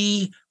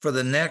see for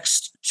the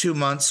next 2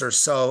 months or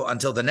so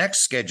until the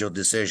next scheduled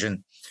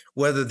decision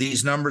whether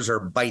these numbers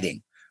are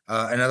biting.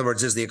 In other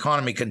words, is the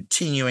economy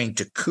continuing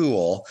to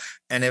cool?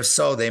 And if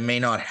so, they may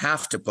not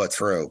have to put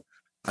through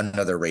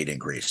another rate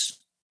increase.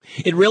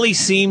 It really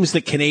seems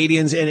that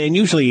Canadians, and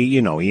usually,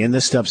 Ian,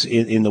 this stuff's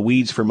in the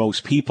weeds for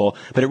most people,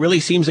 but it really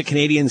seems that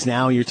Canadians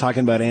now, you're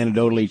talking about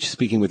anecdotally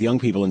speaking with young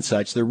people and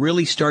such, they're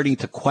really starting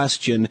to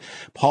question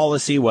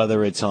policy,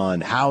 whether it's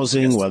on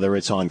housing, whether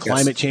it's on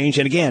climate change.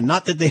 And again,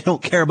 not that they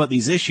don't care about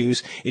these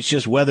issues, it's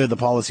just whether the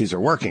policies are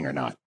working or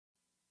not.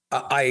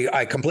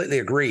 I completely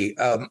agree.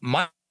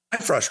 My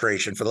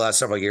frustration for the last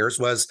several years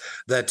was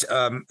that,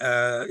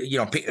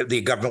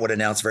 the government would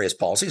announce various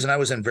policies, and I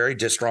was in very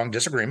strong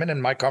disagreement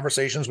in my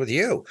conversations with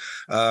you.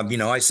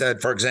 I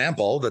said, for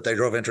example, that they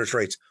drove interest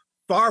rates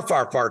far,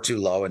 far, far too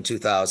low in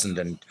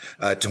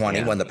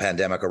 2020 when the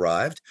pandemic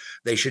arrived.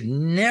 They should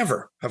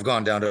never have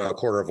gone down to a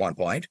quarter of 1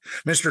 point.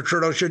 Mr.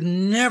 Trudeau should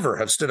never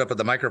have stood up at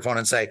the microphone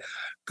and say,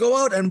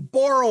 go out and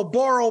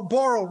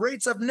borrow.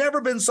 Rates have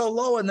never been so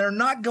low and they're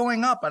not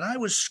going up. And I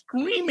was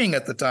screaming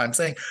at the time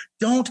saying,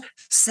 don't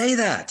say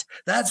that.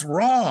 That's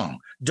wrong.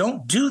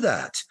 Don't do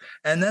that.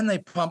 And then they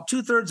pumped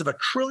 2/3 of $1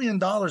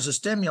 trillion of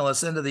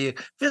stimulus into the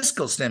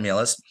fiscal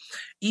stimulus,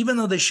 even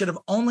though they should have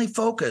only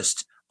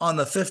focused on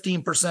the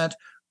 15%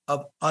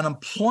 of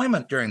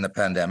unemployment during the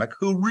pandemic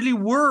who really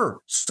were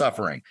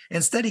suffering.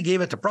 Instead, he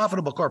gave it to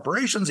profitable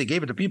corporations. He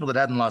gave it to people that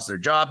hadn't lost their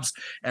jobs.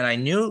 And I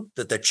knew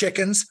that the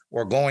chickens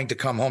were going to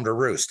come home to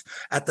roost.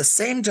 At the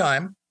same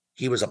time,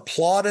 he was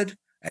applauded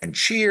and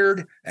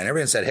cheered, and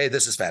everyone said, hey,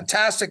 this is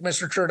fantastic,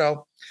 Mr.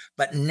 Trudeau.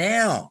 But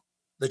now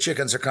the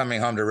chickens are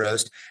coming home to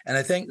roost. And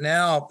I think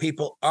now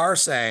people are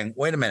saying,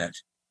 wait a minute,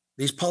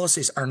 these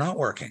policies are not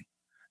working.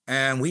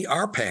 And we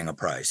are paying a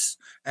price.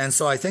 And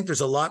so I think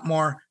there's a lot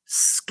more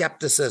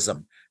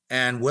skepticism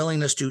and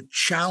willingness to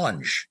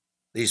challenge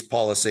these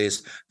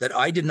policies that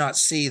I did not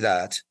see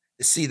that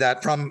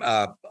from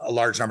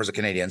large numbers of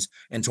Canadians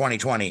in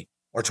 2020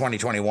 or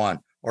 2021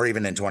 or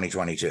even in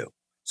 2022.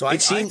 So I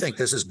think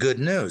this is good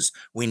news.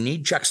 We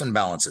need checks and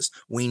balances.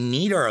 We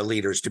need our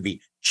leaders to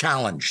be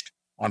challenged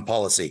on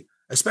policy,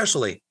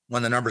 especially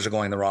when the numbers are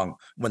going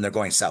when they're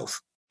going south.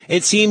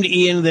 It seemed,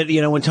 Ian, that,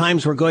 when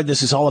times were good,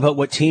 this is all about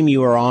what team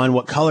you were on,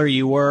 what color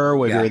you were,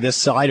 whether you're this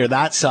side or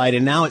that side.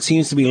 And now it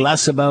seems to be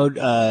less about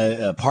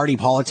party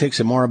politics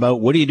and more about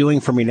what are you doing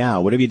for me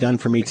now? What have you done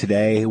for me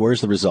today?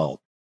 Where's the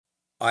result?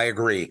 I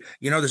agree.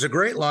 There's a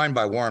great line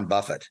by Warren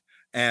Buffett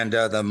and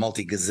the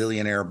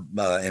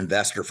multi-gazillionaire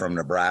investor from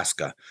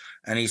Nebraska.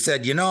 And he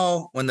said,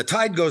 when the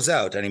tide goes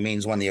out, and he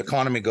means when the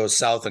economy goes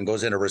south and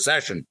goes into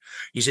recession,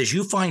 he says,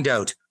 you find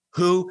out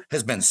who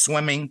has been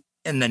swimming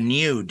in the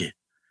nude.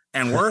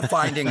 And we're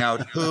finding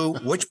out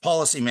which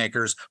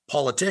policymakers,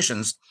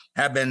 politicians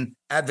have been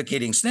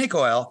advocating snake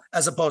oil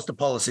as opposed to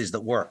policies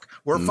that work.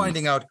 We're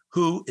finding out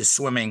who is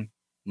swimming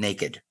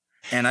naked.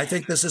 And I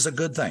think this is a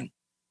good thing.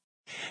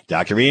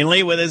 Dr. Ian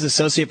Lee with his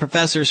associate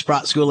professor,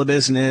 Sprott School of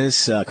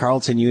Business,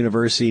 Carleton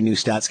University, new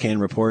StatsCan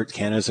report,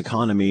 Canada's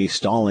economy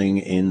stalling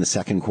in the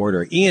second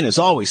quarter. Ian, as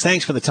always,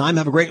 thanks for the time.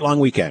 Have a great long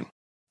weekend.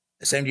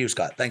 Same to you,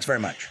 Scott. Thanks very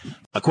much.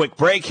 A quick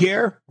break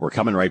here. We're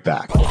coming right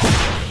back.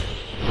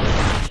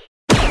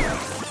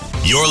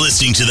 You're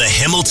listening to the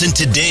Hamilton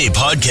Today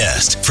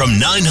podcast from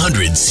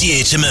 900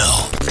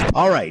 CHML.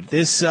 All right.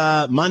 This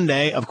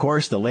Monday, of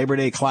course, the Labor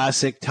Day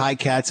Classic,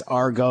 Ticats,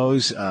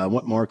 Argos.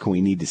 What more can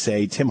we need to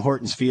say? Tim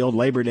Hortons Field,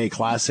 Labor Day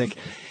Classic.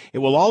 It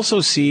will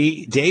also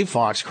see Dave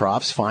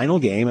Foxcroft's final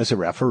game as a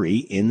referee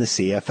in the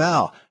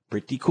CFL.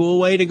 Pretty cool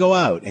way to go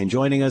out. And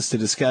joining us to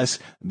discuss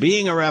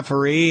being a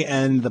referee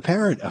and the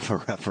parent of a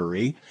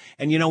referee.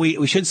 And, you know,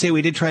 we should say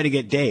we did try to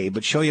get Dave,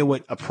 but show you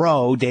what a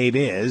pro Dave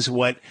is,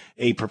 what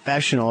a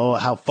professional,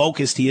 how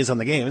focused he is on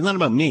the game. It's not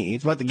about me.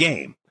 It's about the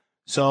game.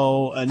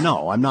 So,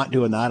 no, I'm not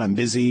doing that. I'm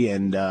busy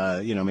and,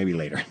 maybe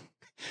later.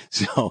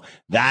 So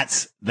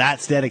that's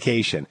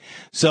dedication.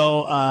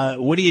 So,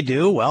 what do you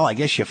do? Well, I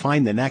guess you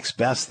find the next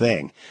best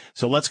thing.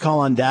 So let's call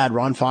on Dad,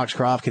 Ron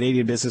Foxcroft,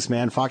 Canadian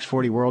businessman, Fox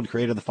 40 World,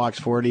 creator of the Fox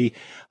 40,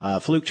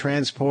 Fluke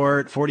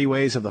Transport, 40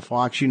 Ways of the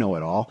Fox, you know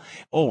it all.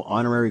 Oh,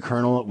 honorary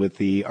colonel with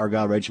the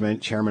Argyle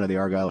Regiment, chairman of the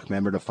Argyle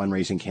Commemorative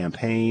Fundraising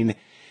Campaign,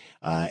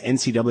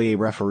 NCAA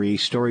referee,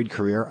 storied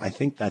career. I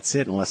think that's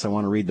it, unless I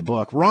want to read the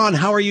book. Ron,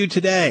 how are you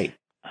today?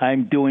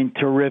 I'm doing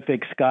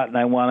terrific, Scott, and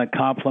I want to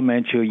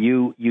compliment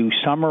you. You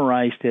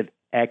summarized it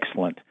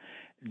excellent.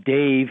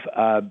 Dave,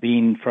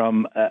 being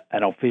from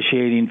an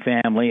officiating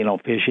family, an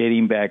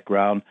officiating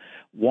background,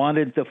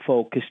 wanted the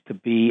focus to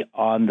be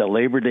on the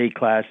Labor Day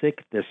Classic,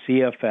 the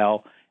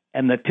CFL,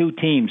 and the two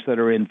teams that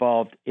are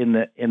involved in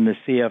the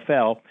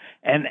CFL.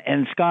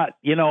 And Scott,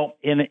 you know,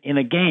 in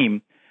a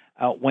game,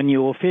 when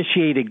you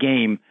officiate a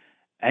game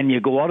and you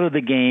go out of the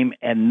game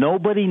and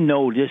nobody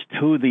noticed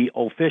who the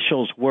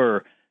officials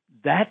were,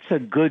 that's a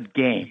good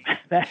game.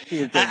 That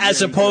is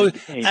as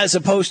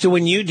opposed to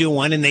when you do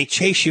one and they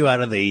chase you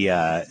out of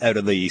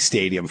the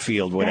stadium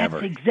field,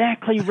 whatever. That's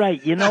exactly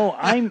right. You know,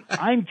 I'm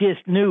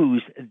just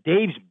news.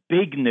 Dave's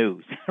big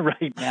news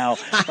right now,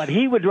 but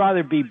he would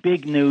rather be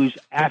big news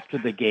after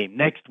the game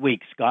next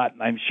week, Scott.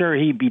 And I'm sure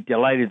he'd be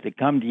delighted to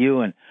come to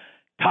you and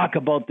talk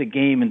about the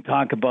game and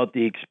talk about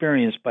the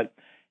experience. But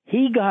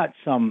he got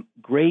some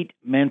great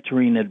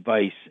mentoring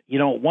advice. You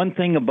know, one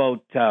thing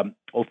about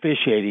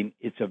officiating,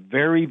 it's a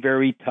very,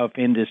 very tough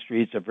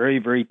industry. It's a very,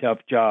 very tough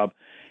job.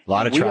 A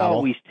lot of travel. We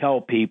always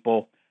tell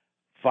people,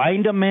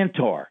 find a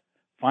mentor.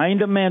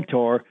 Find a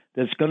mentor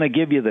that's going to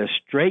give you the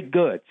straight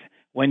goods.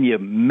 When you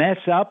mess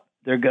up,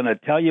 they're going to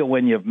tell you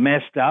when you've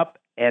messed up.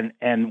 And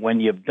when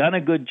you've done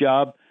a good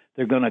job,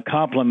 they're going to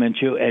compliment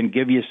you and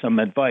give you some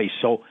advice.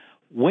 So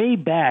way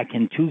back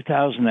in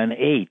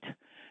 2008,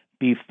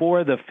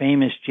 before the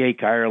famous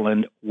Jake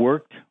Ireland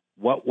worked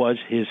what was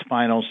his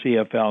final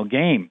CFL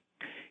game,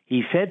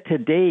 he said to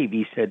Dave,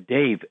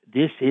 Dave,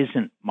 this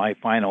isn't my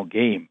final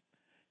game.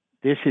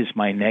 This is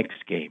my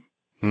next game.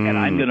 And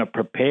I'm going to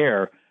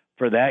prepare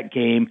for that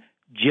game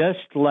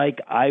just like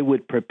I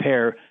would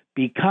prepare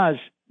because,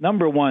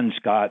 number one,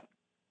 Scott,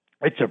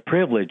 it's a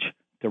privilege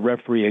to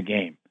referee a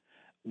game.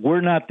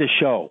 We're not the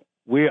show.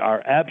 We are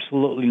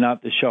absolutely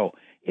not the show.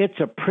 It's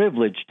a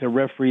privilege to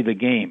referee the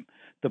game.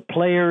 The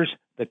players,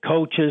 the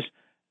coaches,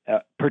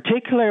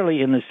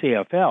 particularly in the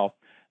CFL,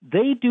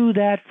 they do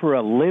that for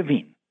a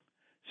living.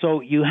 So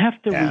you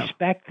have to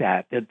respect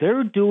that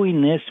they're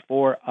doing this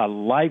for a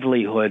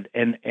livelihood,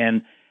 and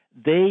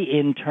they,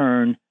 in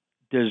turn,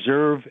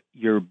 deserve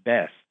your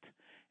best.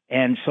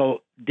 And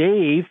so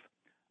Dave,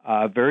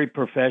 very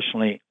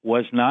professionally,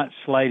 was not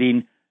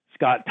slighting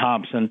Scott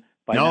Thompson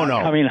by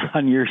coming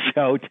on your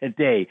show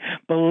today.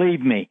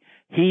 Believe me,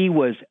 he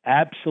was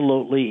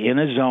absolutely in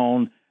his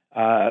zone,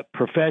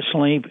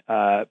 professionally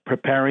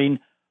preparing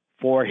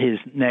for his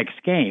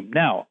next game.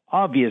 Now,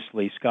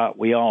 obviously, Scott,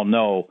 we all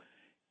know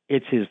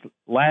it's his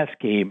last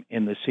game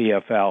in the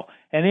CFL.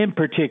 And in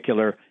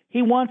particular,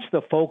 he wants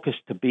the focus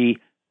to be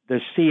the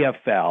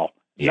CFL,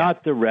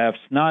 not the refs,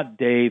 not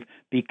Dave,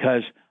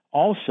 because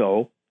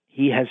also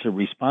he has a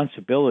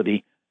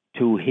responsibility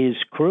to his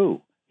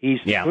crew. He's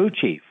the crew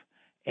chief.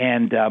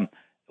 And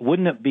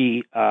wouldn't it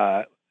be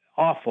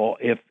awful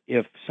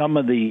if some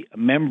of the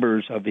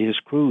members of his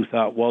crew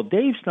thought, well,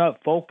 Dave's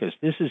not focused.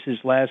 This is his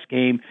last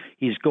game.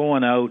 He's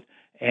going out,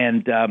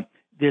 and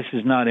this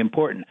is not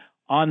important.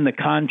 On the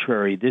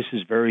contrary, this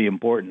is very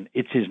important.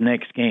 It's his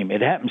next game.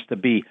 It happens to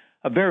be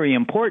a very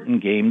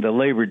important game, the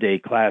Labor Day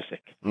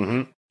Classic.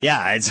 Mm-hmm.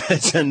 Yeah,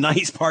 it's a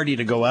nice party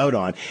to go out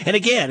on. And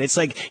again, it's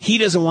like he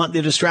doesn't want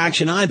the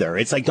distraction either.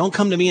 It's like, don't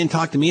come to me and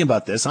talk to me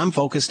about this. I'm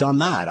focused on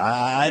that.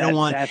 I don't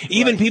want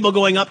even people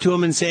going up to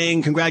him and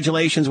saying,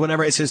 congratulations,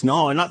 whatever. It says,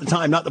 no, not the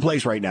time, not the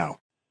place right now.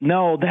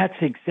 No, that's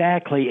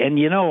exactly. And,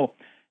 you know,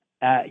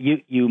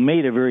 you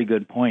made a very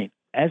good point.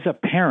 As a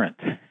parent,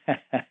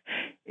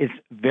 it's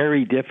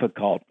very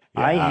difficult.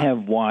 Yeah. I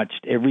have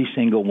watched every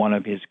single one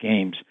of his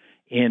games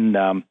in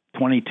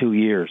 22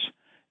 years,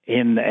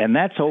 and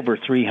that's over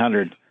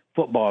 300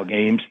 football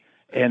games,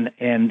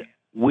 and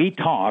we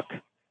talk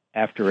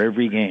after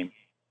every game.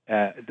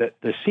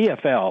 The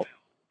CFL,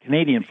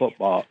 Canadian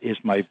football, is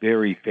my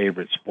very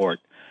favorite sport.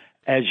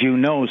 As you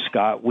know,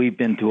 Scott, we've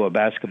been to a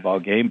basketball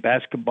game.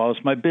 Basketball is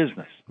my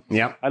business.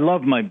 Yeah, I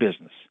love my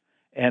business.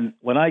 And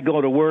when I go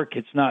to work,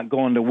 it's not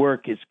going to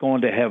work. It's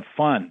going to have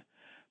fun.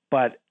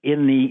 But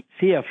in the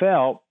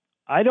CFL,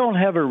 I don't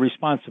have a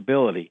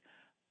responsibility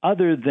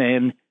other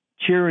than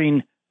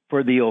cheering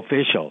for the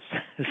officials.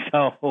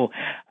 So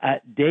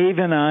Dave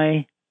and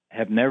I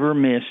have never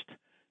missed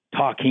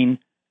talking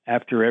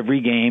after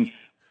every game.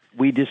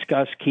 We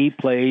discuss key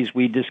plays,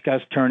 we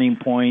discuss turning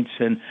points,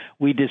 and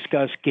we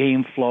discuss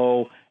game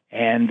flow,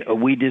 and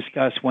we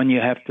discuss when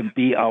you have to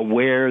be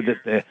aware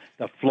that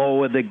the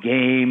flow of the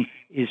game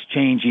is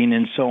changing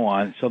and so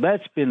on. So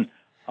that's been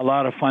a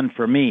lot of fun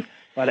for me.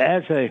 But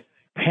as a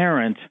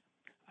parent,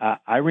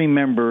 I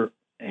remember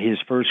his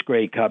first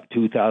Grey Cup,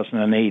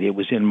 2008. It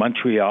was in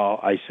Montreal.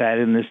 I sat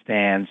in the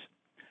stands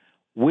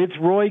with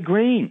Roy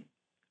Green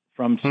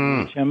from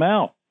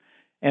CHML.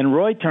 And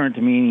Roy turned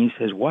to me and he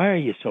says, "Why are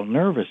you so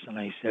nervous?" And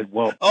I said,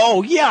 "Well..."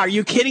 Oh, yeah. Are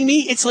you kidding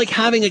me? It's like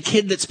having a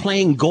kid that's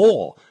playing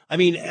goal. I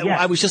mean, yeah.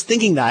 I was just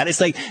thinking that.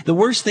 It's like the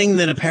worst thing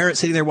that a parent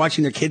sitting there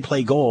watching their kid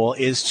play goal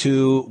is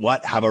to,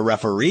 have a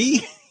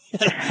referee?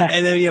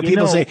 And then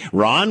people say,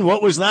 "Ron,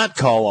 what was that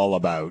call all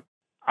about?"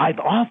 I've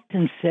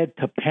often said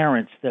to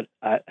parents that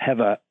have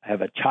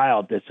a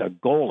child that's a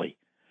goalie,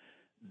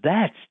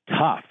 that's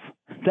tough.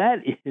 That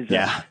is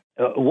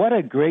what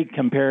a great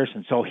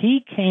comparison. So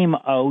he came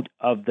out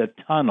of the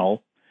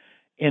tunnel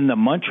in the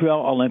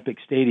Montreal Olympic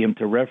Stadium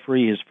to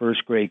referee his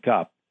first Grey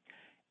Cup.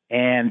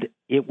 And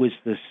it was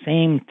the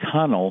same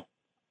tunnel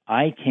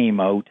I came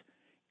out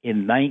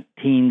in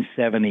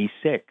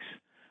 1976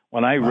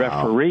 when I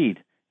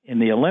refereed in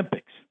the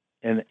Olympics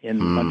in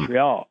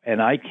Montreal.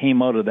 And I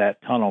came out of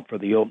that tunnel for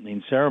the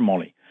opening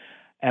ceremony.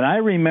 And I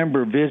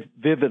remember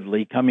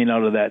vividly coming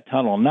out of that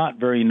tunnel, not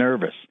very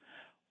nervous.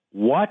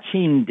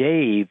 Watching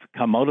Dave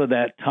come out of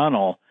that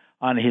tunnel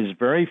on his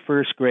very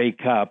first Grey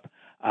Cup,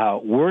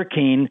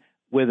 working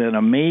with an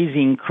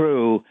amazing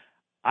crew,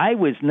 I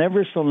was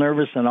never so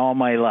nervous in all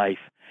my life.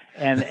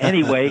 And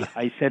anyway,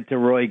 I said to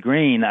Roy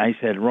Green, I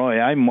said, "Roy,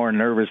 I'm more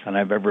nervous than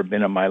I've ever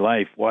been in my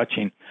life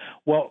watching."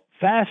 Well,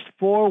 fast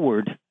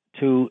forward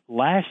to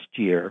last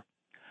year,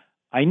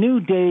 I knew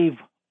Dave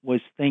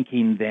was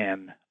thinking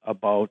then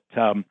about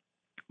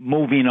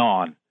moving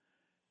on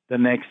the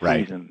next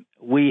season.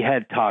 We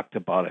had talked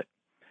about it.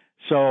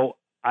 So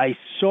I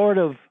sort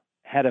of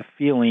had a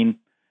feeling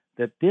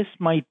that this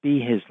might be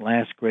his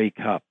last Grey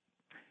Cup.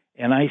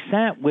 And I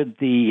sat with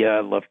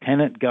the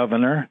lieutenant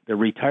governor, the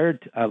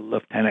retired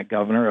lieutenant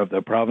governor of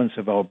the province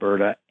of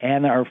Alberta,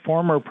 and our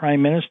former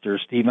prime minister,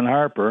 Stephen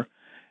Harper,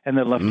 and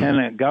the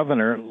lieutenant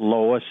governor,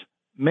 Lois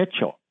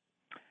Mitchell.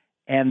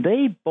 And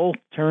they both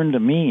turned to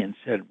me and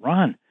said,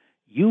 "Ron,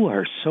 you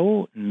are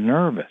so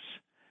nervous."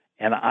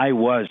 And I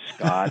was,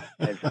 Scott,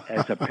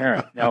 as a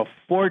parent. Now,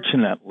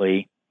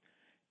 fortunately,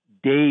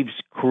 Dave's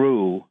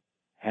crew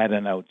had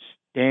an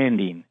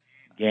outstanding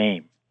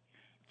game.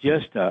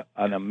 Just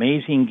an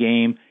amazing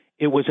game.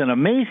 It was an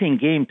amazing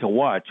game to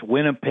watch.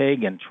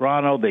 Winnipeg and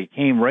Toronto, they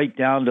came right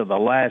down to the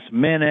last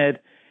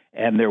minute,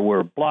 and there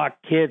were block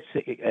kits,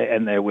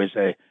 and there was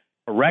a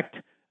correct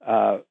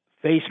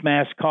face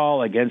mask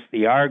call against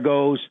the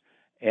Argos.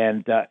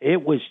 And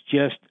it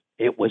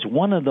was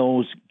one of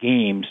those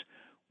games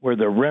where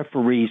the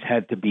referees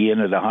had to be in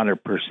it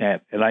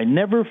 100%. And I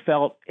never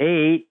felt,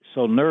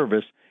 so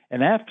nervous,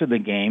 and after the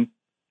game,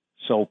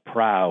 so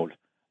proud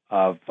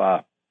of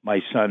my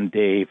son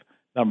Dave,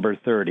 number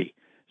 30.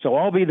 So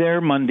I'll be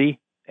there Monday,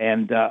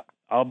 and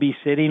I'll be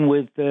sitting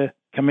with the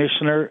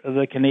commissioner of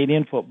the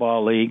Canadian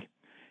Football League.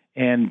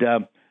 And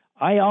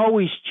I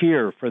always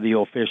cheer for the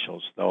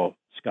officials, though,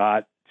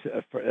 Scott.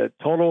 For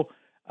total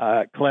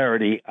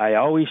clarity, I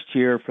always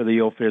cheer for the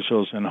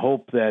officials and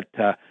hope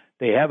that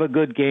they have a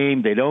good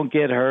game, they don't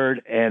get hurt,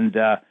 and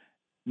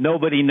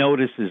nobody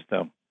notices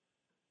them.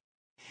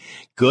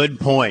 Good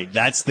point.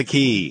 That's the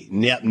key.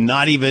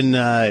 Not even,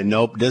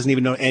 doesn't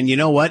even know. And you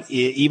know what?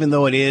 Even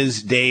though it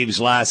is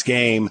Dave's last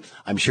game,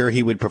 I'm sure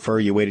he would prefer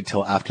you waited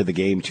till after the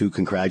game to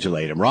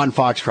congratulate him. Ron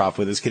Foxcroft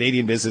with us,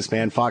 Canadian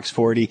businessman, Fox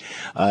 40.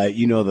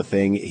 You know the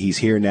thing. He's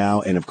here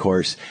now. And of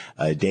course,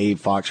 Dave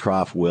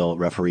Foxcroft will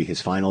referee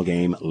his final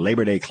game,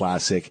 Labor Day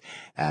Classic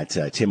at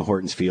Tim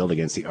Hortons Field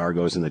against the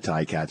Argos and the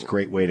Ticats.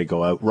 Great way to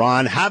go out.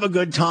 Ron, have a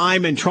good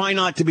time and try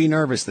not to be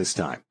nervous this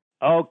time.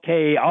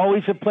 Okay,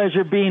 always a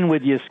pleasure being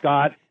with you,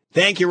 Scott.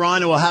 Thank you,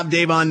 Ron, and we'll have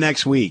Dave on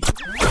next week.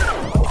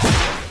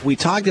 We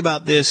talked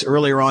about this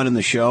earlier on in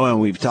the show, and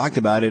we've talked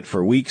about it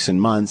for weeks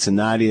and months, and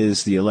that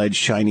is the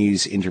alleged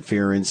Chinese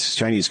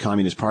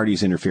Communist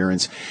Party's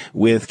interference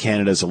with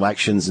Canada's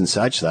elections and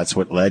such. That's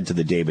what led to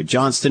the David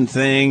Johnston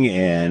thing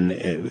and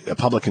a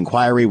public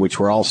inquiry,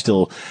 which we're all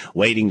still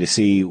waiting to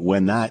see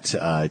when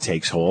that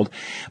takes hold.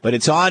 But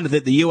it's odd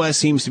that the U.S.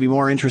 seems to be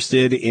more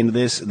interested in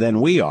this than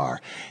we are,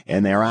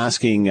 and they're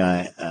asking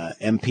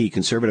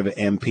conservative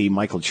MP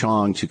Michael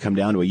Chong to come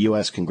down to a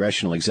U.S.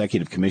 Congressional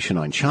Executive Commission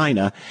on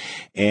China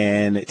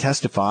and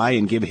testify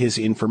and give his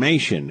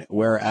information,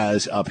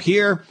 whereas up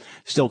here,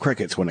 still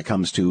crickets when it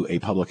comes to a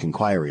public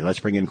inquiry. Let's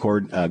bring in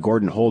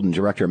Gordon Holden,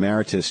 Director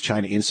Emeritus,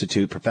 China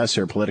Institute,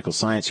 Professor of Political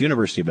Science,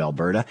 University of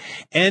Alberta,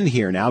 and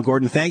here now.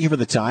 Gordon, thank you for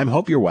the time.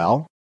 Hope you're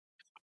well.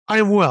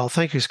 I'm well.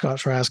 Thank you, Scott,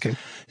 for asking.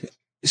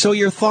 So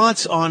your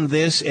thoughts on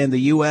this and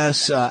the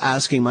U.S.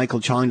 Asking Michael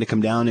Chong to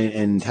come down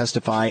and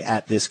testify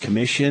at this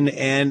commission,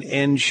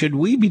 and should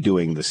we be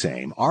doing the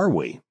same? Are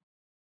we?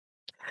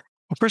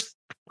 Well, first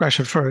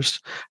question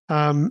first.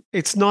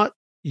 It's not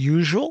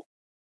usual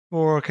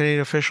for a Canadian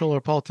official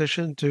or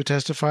politician to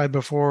testify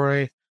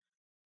before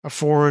a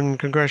foreign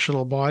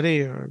congressional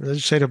body or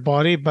legislative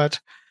body, but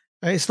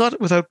it's not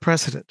without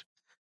precedent.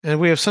 And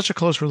we have such a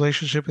close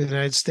relationship with the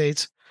United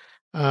States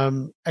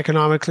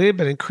economically,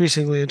 but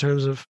increasingly in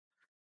terms of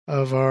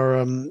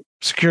our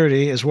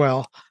security as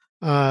well.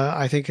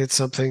 I think it's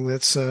something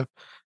that's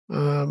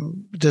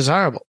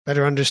desirable,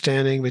 better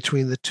understanding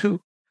between the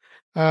two.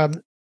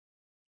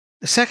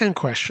 The second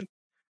question,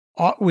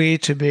 ought we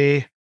to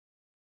be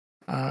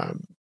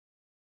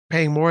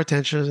paying more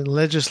attention in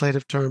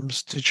legislative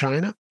terms to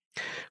China?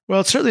 Well,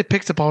 it's certainly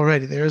picked up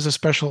already. There is a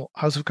special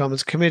House of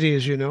Commons committee,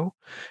 as you know,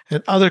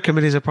 and other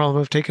committees of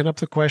Parliament have taken up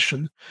the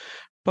question.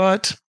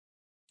 But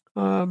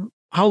how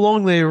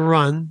long they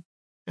run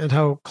and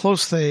how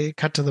close they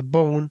cut to the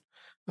bone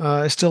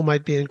still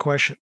might be in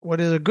question. What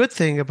is a good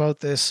thing about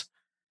this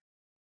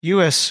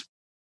U.S.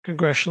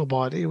 congressional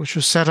body, which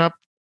was set up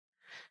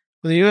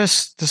when the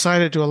U.S.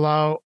 decided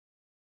to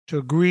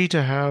agree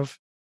to have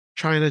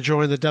China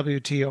join the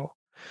WTO,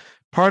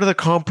 part of the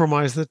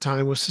compromise at the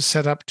time was to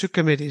set up two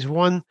committees,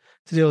 one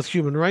to deal with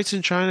human rights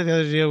in China, the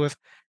other to deal with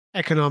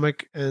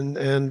economic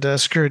and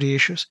security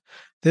issues.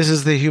 This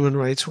is the human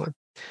rights one.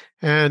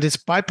 And it's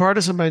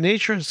bipartisan by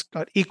nature. It's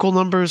got equal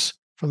numbers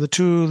from the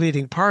two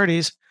leading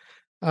parties,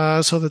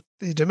 so that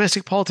the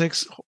domestic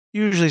politics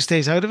usually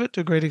stays out of it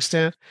to a great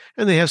extent,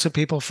 and they have some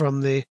people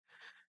from the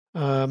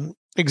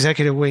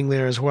executive wing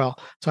there as well.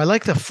 So I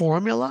like the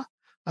formula.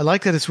 I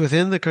like that it's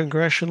within the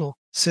congressional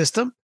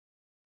system,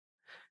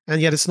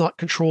 and yet it's not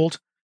controlled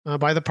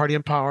by the party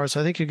in power.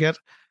 So I think you can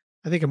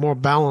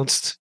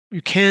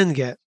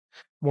get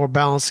more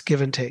balanced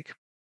give and take.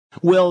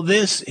 Will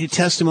this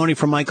testimony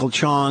from Michael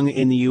Chong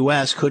in the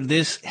U.S., could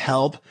this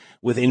help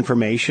with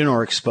information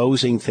or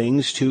exposing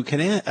things to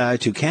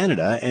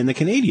Canada and the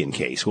Canadian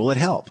case? Will it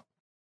help?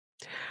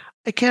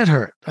 It can't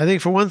hurt. I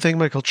think, for one thing,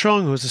 Michael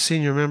Chong, who is a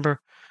senior member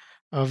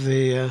of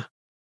the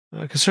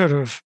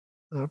Conservative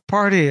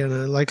Party and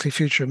a likely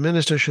future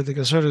minister, should the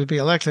Conservatives be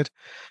elected,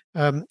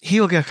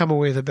 he'll come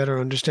away with a better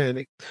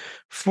understanding.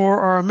 For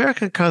our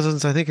American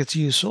cousins, I think it's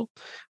useful.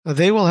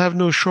 They will have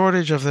no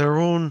shortage of their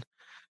own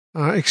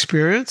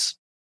experience,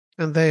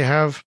 and they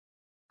have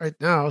right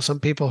now some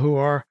people who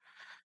are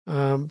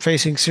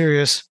facing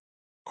serious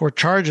court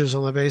charges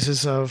on the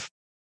basis of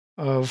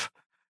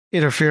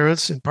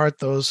interference, in part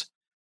those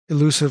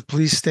elusive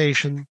police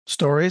station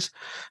stories.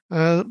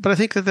 But I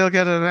think that they'll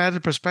get an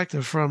added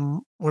perspective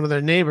from one of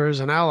their neighbors,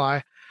 an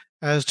ally,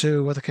 as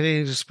to what the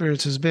Canadian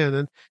experience has been.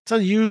 And it's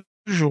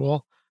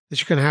unusual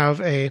that you can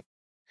have a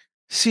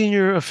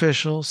senior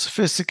official,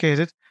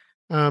 sophisticated,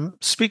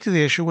 speak to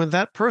the issue when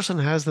that person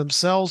has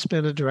themselves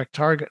been a direct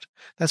target.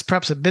 That's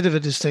perhaps a bit of a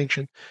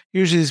distinction.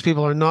 Usually these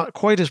people are not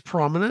quite as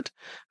prominent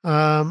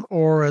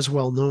or as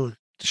well known.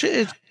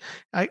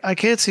 I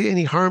can't see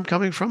any harm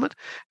coming from it.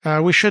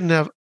 We shouldn't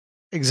have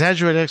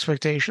exaggerated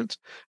expectations,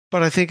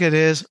 but I think it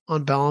is,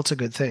 on balance, a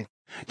good thing.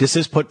 Does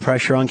this put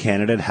pressure on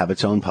Canada to have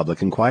its own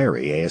public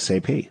inquiry,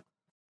 ASAP?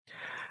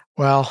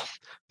 Well,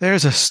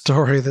 there's a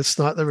story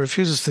that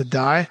refuses to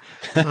die.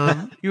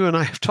 You and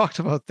I have talked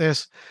about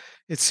this.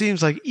 It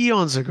seems like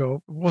eons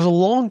ago, it was a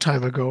long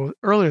time ago,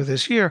 earlier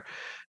this year,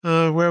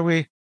 where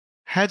we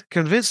had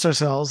convinced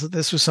ourselves that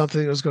this was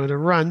something that was going to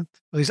run.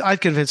 At least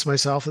I'd convinced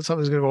myself that something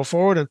was going to go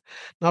forward, and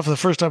not for the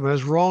first time I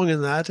was wrong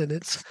in that, and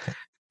it's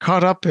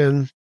caught up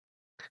in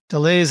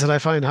delays that I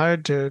find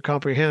hard to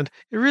comprehend.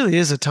 It really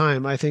is a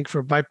time, I think,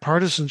 for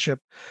bipartisanship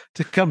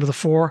to come to the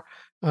fore.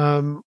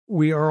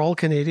 We are all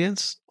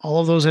Canadians.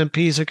 All of those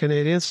MPs are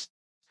Canadians.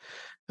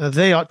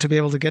 They ought to be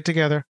able to get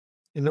together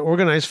in an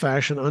organized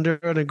fashion under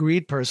an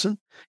agreed person,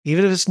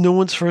 even if it's no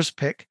one's first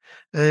pick,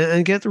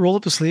 and roll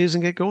up the sleeves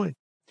and get going.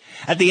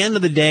 At the end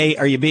of the day,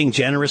 are you being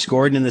generous,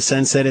 Gordon, in the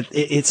sense that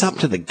it's up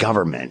to the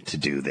government to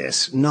do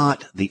this,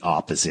 not the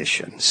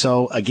opposition?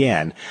 So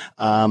again,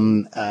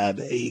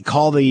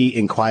 call the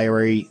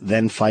inquiry,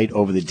 then fight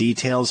over the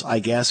details, I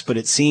guess. But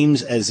it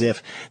seems as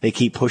if they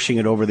keep pushing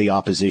it over the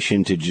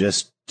opposition to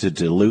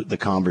dilute the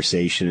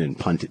conversation and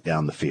punt it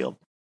down the field.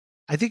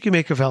 I think you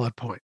make a valid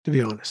point, to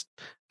be honest.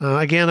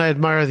 Again, I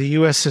admire the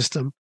U.S.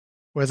 system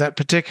where that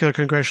particular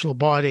congressional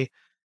body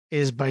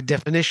is by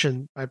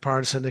definition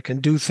bipartisan. It can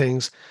do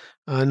things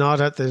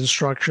not at the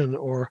instruction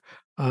or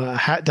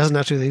doesn't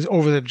have to do things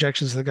over the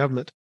objections of the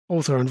government.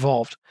 Both are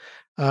involved.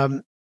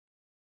 One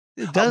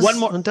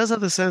does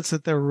have the sense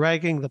that they're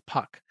ragging the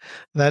puck,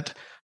 that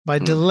by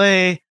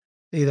delay,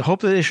 they either hope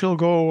the issue will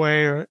go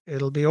away or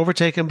it'll be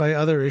overtaken by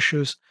other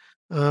issues.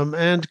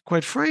 And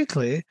quite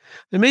frankly,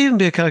 there may even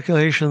be a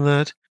calculation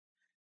that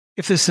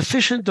if there's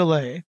sufficient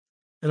delay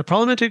and a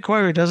parliamentary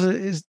inquiry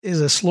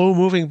is a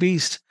slow-moving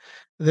beast,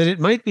 that it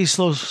might be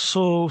so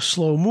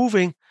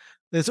slow-moving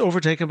that it's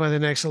overtaken by the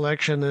next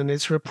election and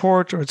its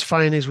report or its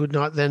findings would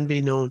not then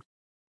be known.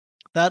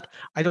 That,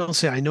 I don't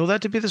say I know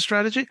that to be the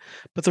strategy,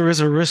 but there is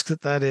a risk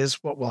that is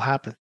what will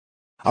happen.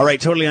 All right,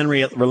 totally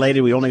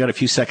unrelated. We only got a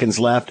few seconds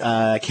left.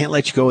 I can't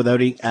let you go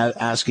without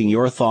asking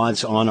your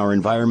thoughts on our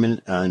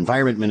environment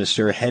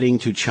minister heading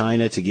to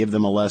China to give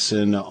them a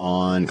lesson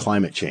on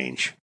climate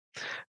change.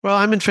 Well,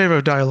 I'm in favor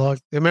of dialogue.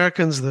 The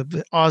Americans,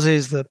 the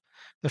Aussies,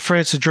 the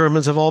French, the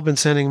Germans have all been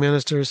sending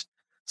ministers,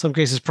 in some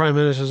cases prime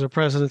ministers or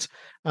presidents.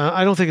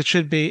 I don't think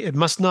it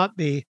must not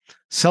be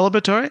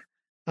celebratory.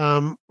 We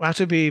have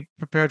to be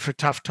prepared for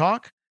tough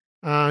talk,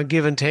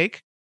 give and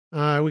take.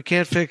 We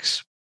can't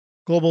fix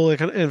global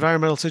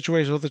environmental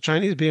situations with the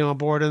Chinese being on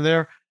board, and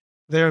their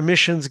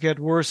emissions get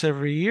worse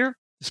every year,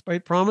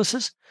 despite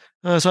promises.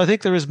 So I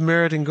think there is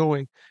merit in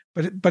going,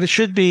 but it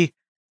should be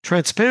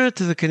transparent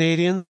to the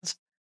Canadians,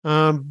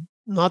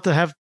 not to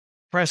have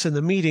press in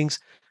the meetings,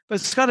 but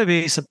it's got to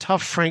be some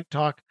tough, frank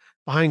talk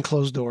behind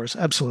closed doors.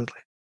 Absolutely.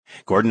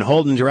 Gordon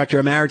Holden, Director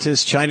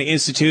Emeritus, China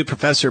Institute,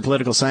 Professor of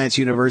Political Science,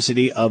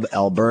 University of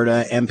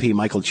Alberta. MP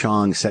Michael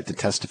Chong set to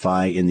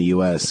testify in the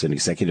U.S. an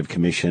Executive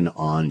Commission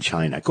on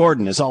China.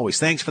 Gordon, as always,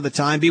 thanks for the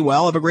time. Be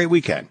well. Have a great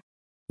weekend.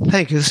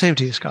 Thank you. The same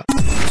to you, Scott.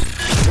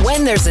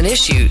 When there's an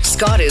issue,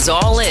 Scott is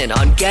all in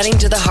on getting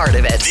to the heart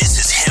of it. This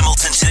is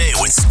Hamilton Today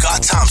with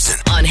Scott Thompson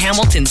on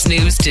Hamilton's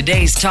News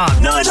Today's Talk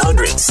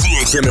 900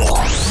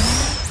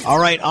 CHML. All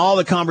right, all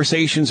the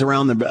conversations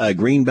around the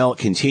Greenbelt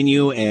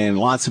continue, and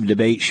lots of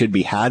debate should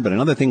be had. But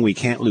another thing we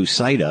can't lose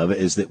sight of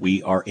is that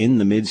we are in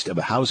the midst of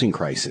a housing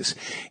crisis.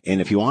 And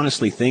if you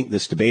honestly think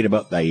this debate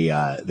about the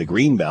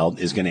Greenbelt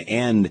is going to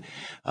end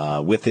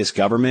with this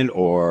government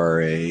or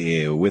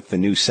with the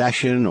new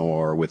session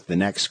or with the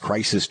next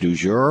crisis du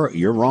jour,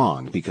 you're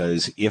wrong.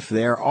 Because if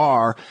there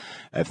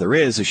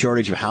is a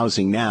shortage of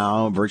housing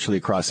now, virtually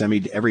across every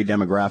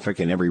demographic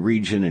and every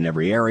region and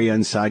every area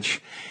and such,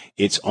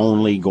 it's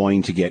only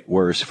going to get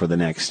worse for the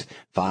next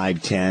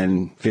 5,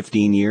 10,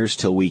 15 years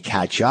till we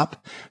catch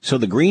up. So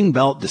the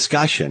Greenbelt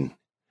discussion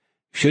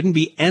shouldn't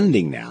be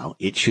ending now.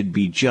 It should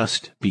be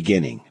just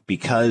beginning,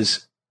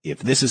 because if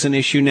this is an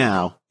issue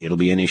now, it'll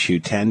be an issue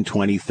 10,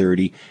 20,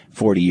 30,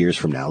 40 years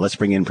from now. Let's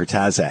bring in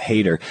Murtaza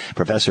Haider,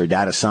 Professor of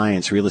Data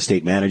Science, Real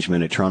Estate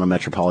Management at Toronto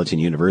Metropolitan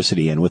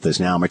University, and with us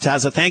now.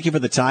 Murtaza, thank you for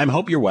the time.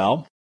 Hope you're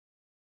well.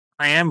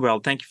 I am well.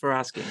 Thank you for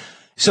asking.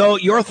 So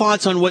your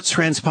thoughts on what's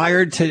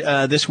transpired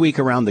this week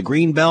around the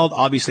Greenbelt,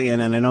 obviously,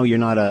 and I know you're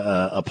not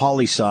a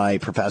poli-sci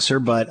professor,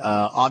 but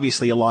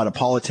obviously a lot of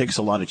politics,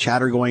 a lot of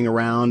chatter going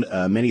around.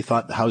 Many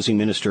thought the housing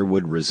minister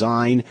would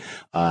resign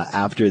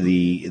after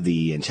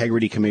the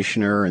integrity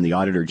commissioner and the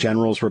auditor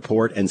general's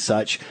report and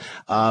such.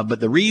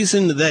 But the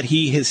reason that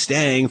he is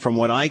staying, from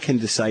what I can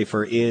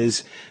decipher,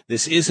 is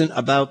this isn't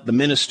about the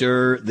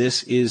minister.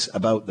 This is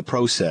about the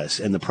process,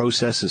 and the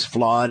process is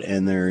flawed,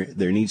 and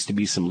there needs to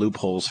be some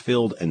loopholes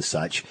filled and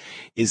such.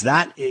 Is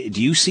that,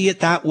 do you see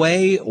it that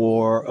way,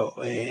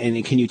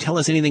 and can you tell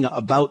us anything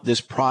about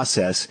this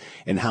process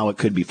and how it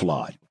could be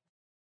flawed?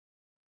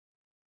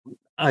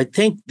 I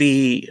think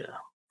the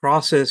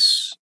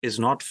process is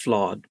not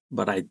flawed,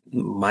 but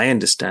my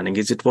understanding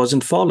is it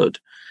wasn't followed.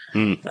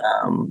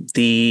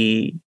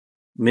 The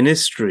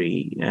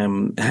ministry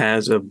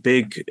has a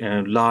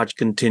large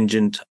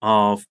contingent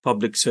of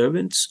public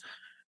servants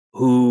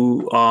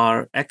who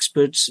are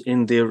experts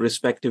in their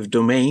respective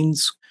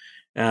domains,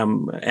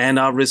 and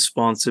are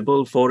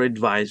responsible for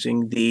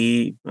advising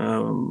the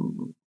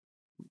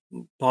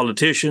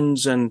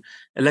politicians and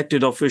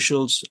elected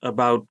officials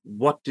about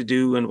what to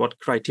do and what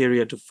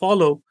criteria to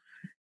follow.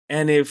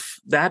 And if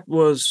that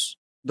was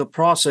the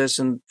process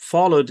and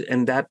followed,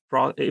 and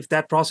if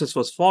that process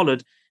was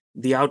followed,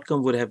 the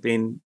outcome would have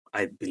been,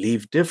 I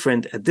believe,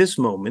 different. At this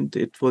moment,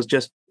 it was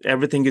just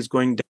everything is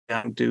going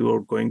down to,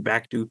 or going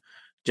back to,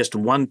 just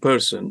one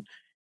person,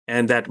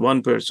 and that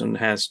one person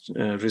has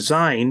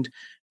resigned.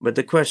 But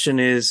the question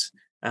is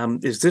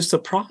this the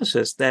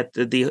process that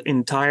the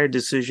entire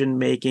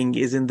decision-making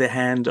is in the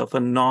hand of a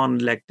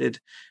non-elected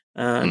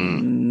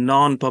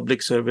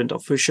non-public servant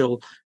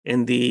official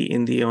in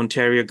the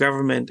Ontario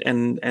government,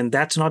 and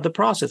that's not the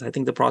process. I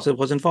think the process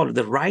wasn't followed.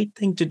 The right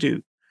thing to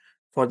do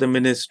for the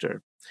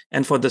minister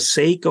and for the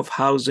sake of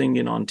housing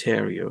in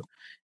Ontario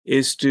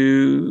is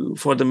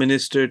for the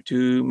minister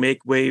to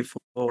make way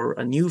for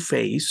a new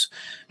phase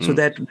so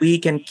that we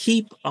can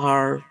keep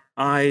our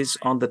eyes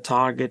on the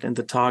target, and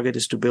the target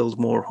is to build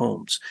more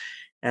homes.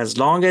 As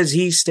long as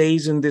he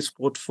stays in this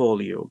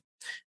portfolio,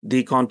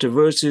 the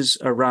controversies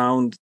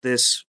around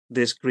this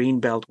green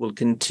belt will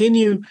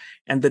continue,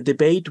 and the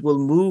debate will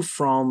move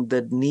from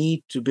the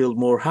need to build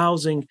more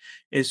housing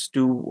as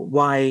to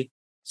why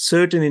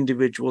certain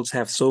individuals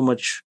have so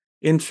much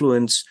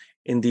influence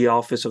in the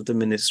office of the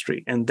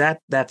ministry. And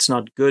that's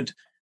not good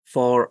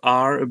for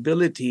our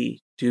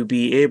ability to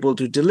be able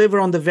to deliver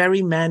on the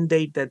very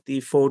mandate that the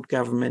Ford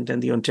government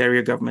and the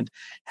Ontario government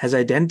has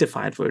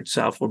identified for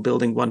itself for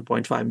building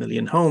 1.5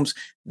 million homes.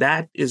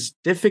 That is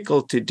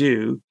difficult to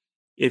do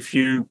if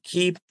you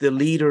keep the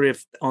leader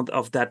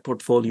of that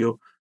portfolio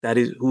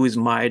who is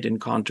mired in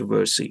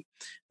controversy.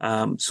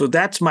 So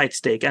that's my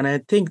stake. And I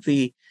think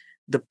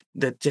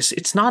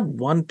it's not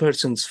one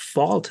person's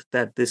fault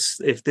that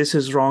if this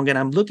is wrong. And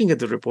I'm looking at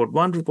the report.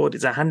 One report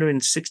is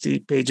 160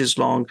 pages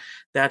long.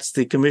 That's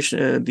the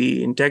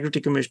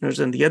integrity commissioners,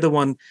 and the other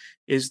one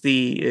is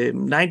the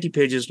 90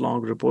 pages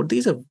long report.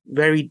 These are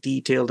very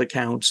detailed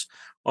accounts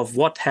of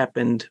what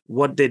happened,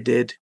 what they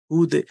did,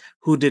 who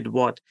did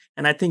what.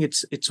 And I think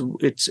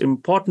it's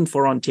important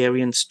for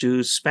Ontarians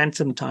to spend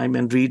some time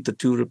and read the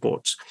two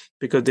reports,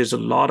 because there's a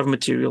lot of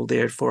material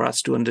there for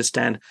us to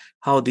understand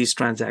how these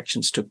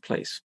transactions took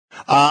place.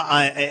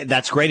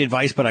 That's great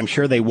advice, but I'm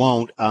sure they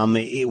won't.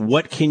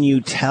 What can you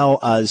tell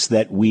us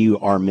that we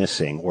are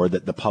missing, or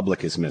that the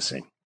public is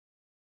missing?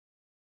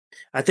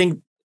 I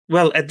think,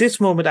 well, at this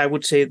moment, I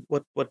would say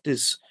what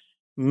is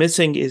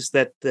missing is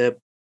that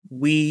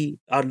we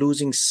are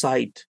losing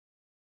sight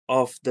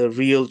of the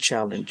real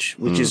challenge,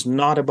 which is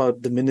not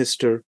about the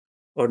minister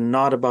or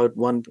not about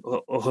one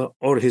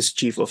or his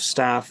chief of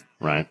staff.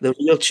 Right. The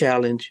real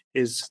challenge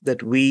is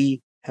that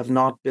we have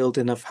not built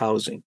enough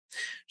housing.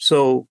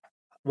 So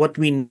what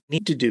we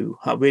need to do,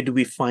 where do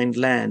we find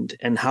land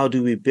and how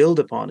do we build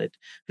upon it,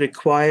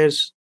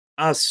 requires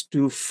us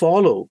to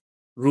follow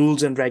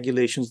rules and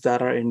regulations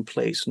that are in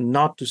place,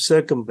 not to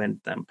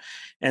circumvent them.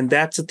 And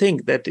that's the thing,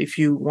 that if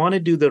you want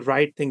to do the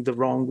right thing the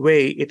wrong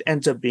way, it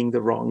ends up being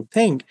the wrong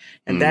thing.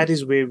 And that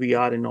is where we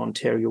are in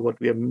Ontario. What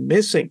we are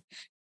missing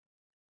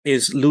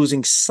is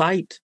losing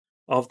sight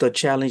of the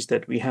challenge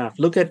that we have.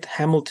 Look at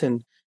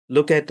Hamilton,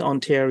 look at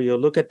Ontario,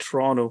 look at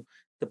Toronto.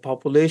 The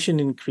population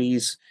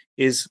increase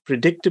is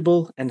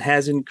predictable and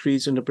has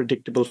increased in a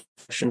predictable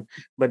fashion,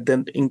 but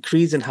the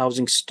increase in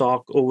housing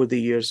stock over the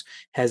years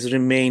has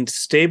remained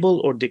stable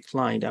or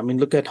declined. I mean,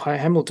 look at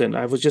Hamilton.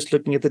 I was just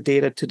looking at the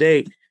data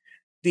today.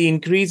 The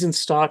increase in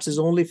starts is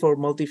only for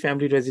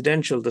multifamily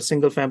residential, the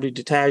single-family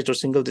detached or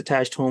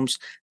single-detached homes.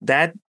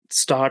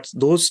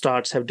 Those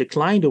starts have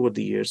declined over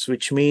the years,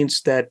 which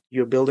means that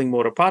you're building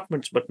more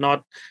apartments, but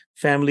not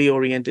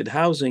family-oriented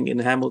housing in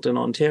Hamilton,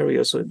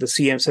 Ontario, so the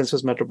CM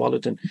Census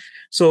Metropolitan.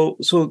 So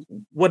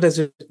what does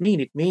it mean?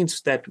 It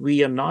means that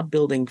we are not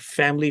building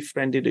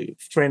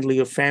family-friendly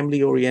or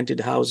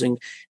family-oriented housing,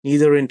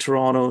 neither in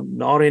Toronto,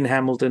 nor in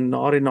Hamilton,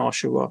 nor in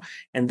Oshawa,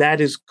 and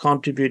that is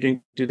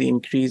contributing to the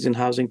increase in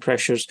housing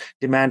pressures.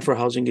 Demand for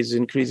housing is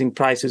increasing,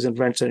 prices and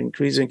rents are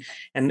increasing,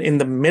 and in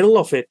the middle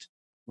of it,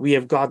 we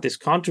have got this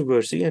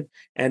controversy,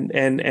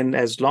 and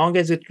as long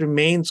as it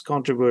remains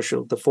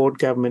controversial, the Ford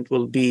government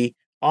will be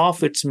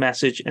off its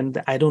message,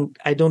 and I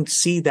don't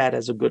see that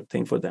as a good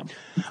thing for them.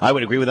 I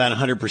would agree with that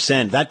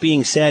 100%. That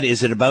being said,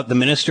 is it about the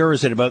minister or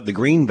is it about the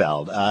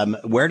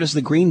Greenbelt? Where does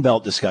the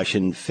Greenbelt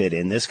discussion fit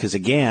in this? Because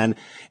again,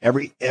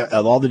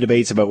 of all the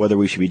debates about whether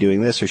we should be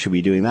doing this or should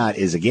be doing that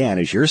is, again,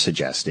 as you're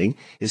suggesting,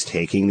 is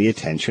taking the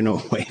attention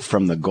away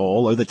from the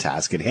goal or the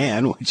task at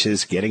hand, which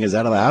is getting us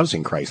out of the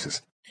housing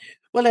crisis.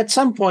 Well, at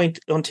some point,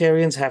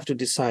 Ontarians have to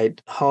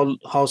decide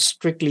how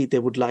strictly they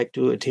would like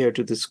to adhere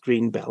to this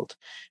green belt,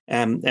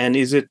 and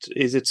is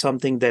it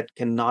something that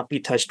cannot be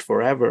touched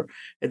forever?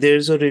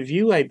 There's a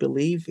review, I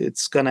believe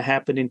it's going to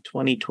happen in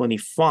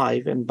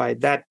 2025, and by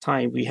that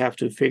time we have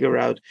to figure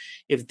out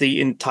if the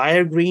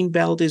entire green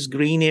belt is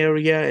green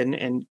area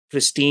and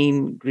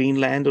pristine green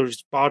land, or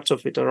parts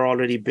of it are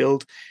already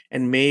built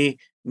and may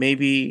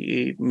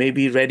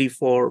be ready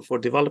for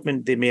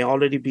development. They may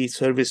already be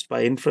serviced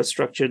by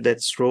infrastructure,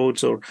 that's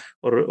roads or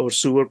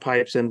sewer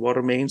pipes and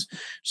water mains.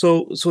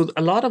 So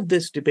a lot of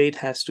this debate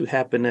has to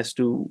happen as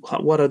to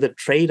what are the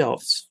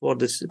trade-offs for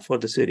the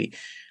city,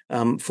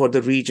 for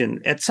the region.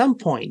 At some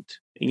point,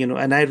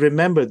 and I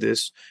remember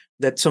this,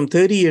 that some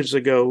 30 years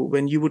ago,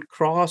 when you would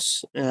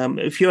cross,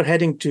 if you're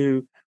heading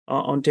to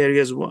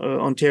Ontario's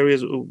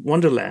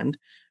Wonderland,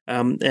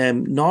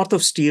 north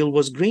of Steele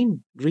was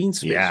green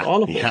space,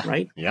 all of it,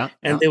 right? Yeah.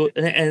 And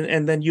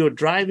and then you're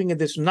driving and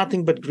there's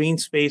nothing but green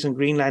space and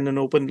green land and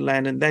open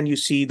land, and then you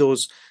see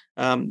those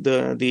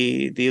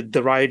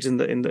the rides in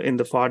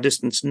the far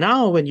distance.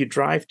 Now, when you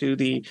drive to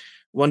the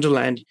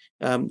Wonderland,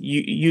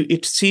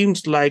 it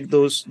seems like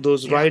those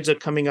rides are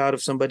coming out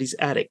of somebody's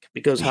attic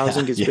because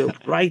housing is built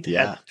right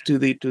to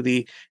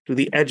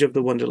the edge of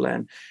the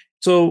Wonderland.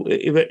 So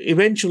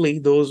eventually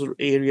those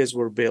areas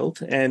were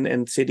built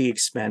and city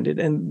expanded,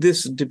 and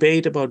this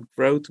debate about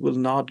growth will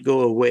not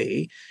go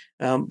away.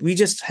 We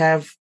just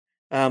have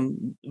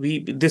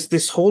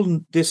this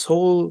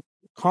whole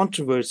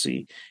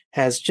controversy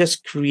has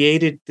just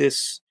created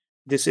this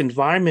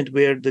environment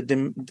where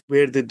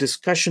the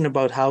discussion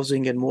about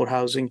housing and more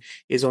housing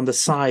is on the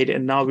side,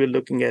 and now we're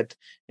looking at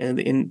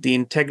in the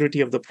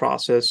integrity of the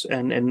process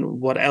and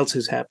what else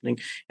is happening,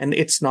 and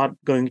it's not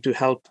going to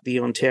help the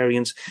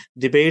Ontarians.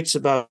 Debates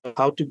about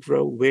how to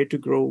grow, where to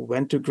grow,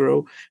 when to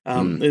grow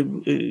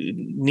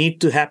need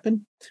to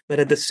happen, but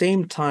at the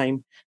same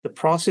time, the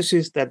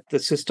processes that the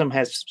system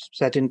has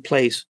set in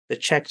place, the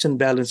checks and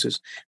balances,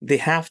 they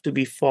have to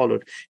be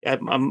followed.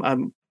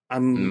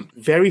 I'm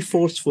very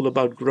forceful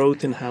about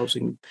growth in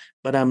housing,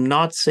 but I'm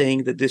not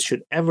saying that this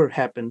should ever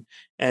happen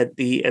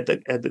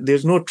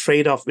there's no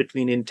trade-off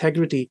between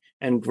integrity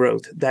and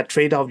growth. That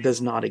trade-off does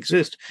not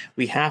exist.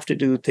 We have to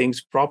do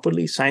things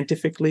properly,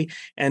 scientifically,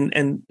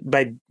 and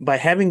by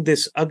having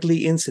this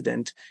ugly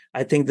incident,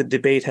 I think the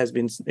debate has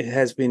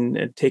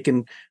been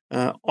taken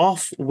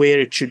off where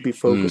it should be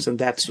focused, and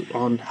that's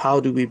on how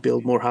do we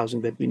build more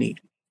housing that we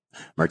need.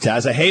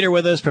 Murtaza Haider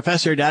with us,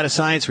 professor of data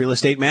science, real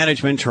estate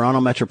management,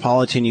 Toronto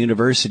Metropolitan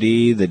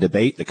University. The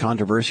debate, the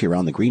controversy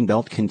around the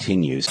Greenbelt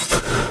continues.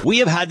 We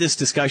have had this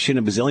discussion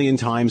a bazillion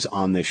times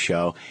on this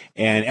show,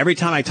 and every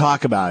time I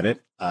talk about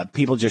it,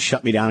 people just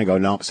shut me down and go,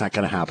 no, it's not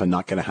going to happen,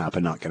 not going to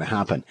happen, not going to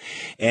happen.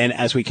 And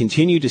as we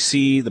continue to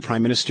see the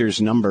Prime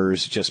Minister's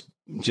numbers just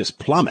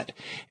plummet,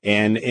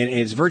 and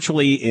it's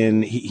virtually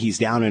he's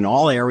down in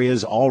all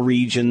areas, all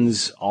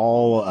regions,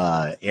 all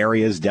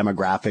areas,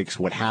 demographics,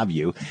 what have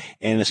you,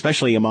 and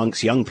especially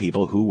amongst young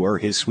people who were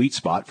his sweet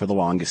spot for the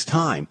longest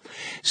time.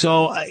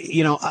 So,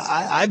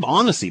 I've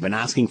honestly been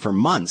asking for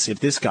months if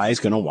this guy's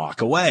going to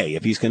walk away,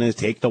 if he's going to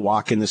take the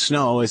walk in the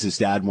snow as his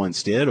dad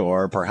once did,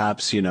 or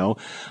perhaps,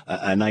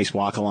 a nice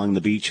walk along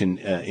the beach in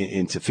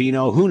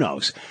Tofino, who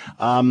knows?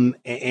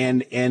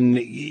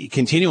 And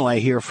continually I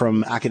hear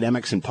from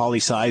academics and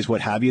poli sci,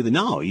 what have you,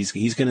 no,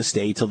 he's going to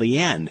stay till the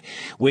end,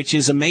 which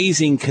is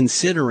amazing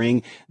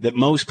considering that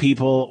most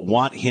people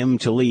want him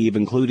to leave,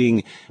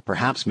 including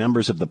perhaps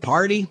members of the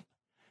party.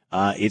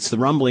 It's the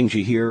rumblings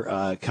you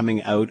hear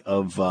coming out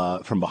of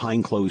from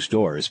behind closed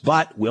doors.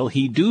 But will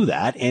he do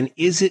that? And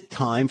is it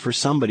time for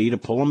somebody to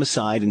pull him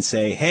aside and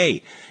say,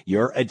 hey,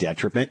 you're a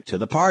detriment to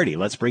the party?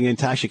 Let's bring in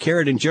Tasha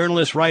Kheiriddin,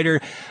 journalist,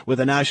 writer with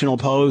the National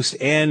Post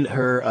and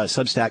her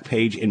Substack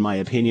page, in my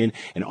opinion,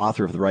 and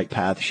author of The Right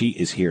Path. She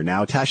is here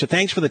now. Tasha,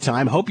 thanks for the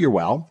time. Hope you're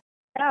well.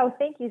 Oh,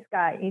 thank you,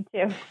 Scott. You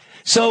too.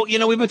 So,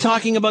 we've been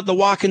talking about the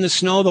walk in the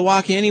snow, the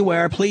walk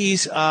anywhere,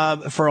 please,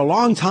 for a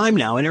long time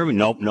now. And everyone,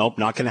 nope,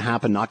 not going to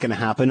happen, not going to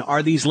happen.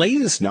 Are these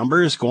latest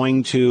numbers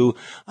going to,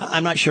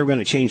 I'm not sure we're going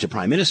to change the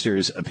Prime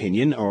Minister's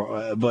opinion,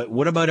 but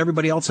what about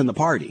everybody else in the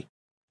party?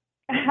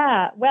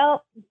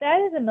 Well, that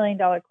is $1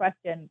 million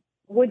question.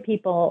 Would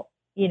people,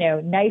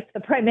 knife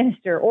the Prime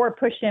Minister or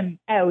push him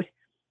out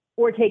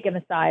or take him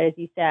aside, as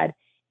you said?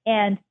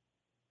 And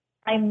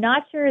I'm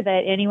not sure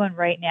that anyone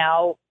right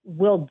now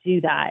will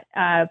do that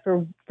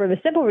for the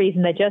simple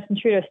reason that Justin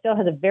Trudeau still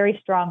has a very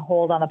strong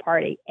hold on the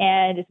party.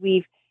 And as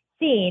we've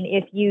seen,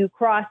 if you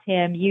cross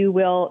him, you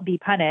will be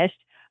punished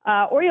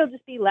or you'll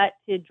just be let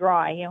to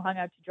dry, hung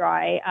out to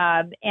dry.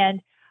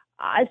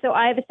 So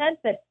I have a sense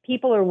that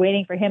people are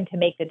waiting for him to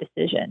make the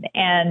decision.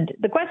 And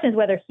the question is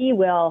whether he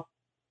will,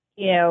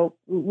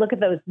 look at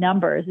those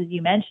numbers, as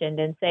you mentioned,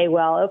 and say,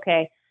 well,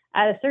 okay,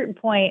 at a certain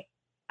point,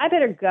 I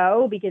better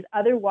go because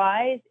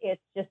otherwise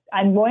it's just,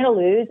 I'm going to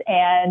lose.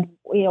 And,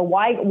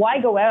 why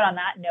go out on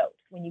that note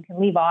when you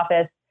can leave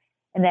office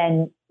and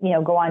then,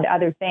 go on to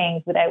other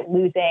things without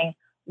losing?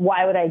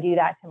 Why would I do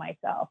that to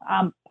myself?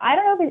 I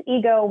don't know if his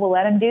ego will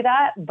let him do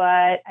that,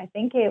 but I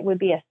think it would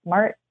be a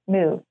smart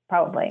move,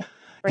 probably.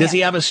 Does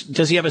he have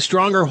a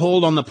stronger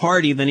hold on the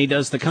party than he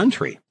does the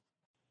country?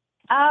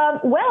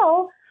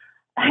 Well,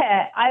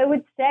 I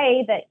would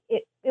say that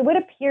it would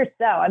appear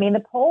so. I mean, the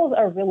polls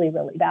are really,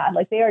 really bad.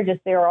 Like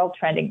they're all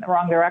trending in the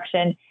wrong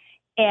direction.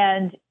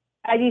 And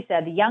as you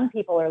said, the young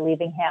people are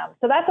leaving him.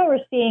 So that's why we're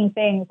seeing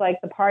things like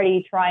the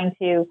party trying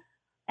to,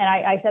 and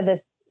I said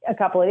this a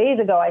couple of days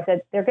ago, I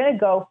said, they're going to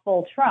go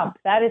full Trump.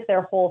 That is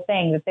their whole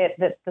thing.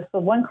 That the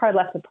one card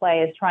left to play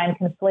is trying to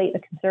conflate the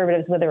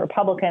conservatives with the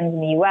Republicans in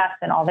the U.S.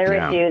 and all their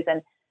issues.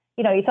 And,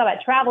 you saw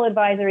that travel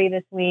advisory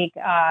this week,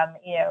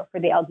 for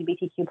the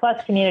LGBTQ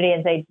plus community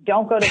and say,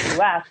 don't go to the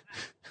U.S.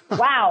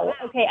 Wow.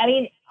 Okay. I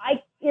mean,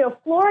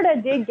 Florida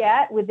did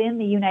get within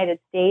the United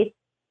States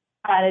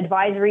an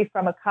advisory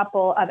from a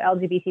couple of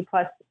LGBT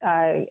plus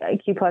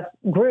Q plus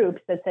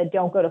groups that said,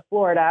 don't go to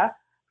Florida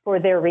for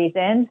their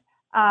reasons.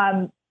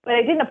 But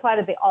it didn't apply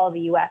to all of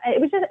the U.S.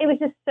 It was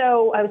just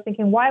so, I was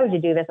thinking, why would you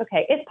do this?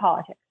 Okay. It's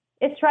politics.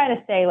 It's trying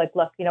to say like,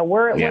 look,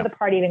 we're the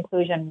party of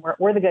inclusion.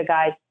 We're the good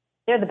guys.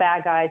 They're the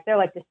bad guys. They're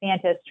like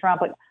DeSantis,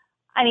 Trump. Like,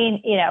 I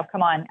mean,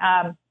 come on.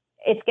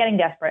 it's getting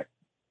desperate.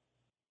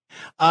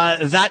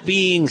 That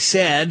being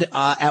said,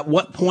 at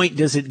what point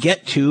does it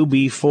get to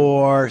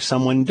before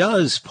someone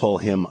does pull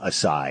him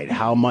aside?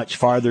 How much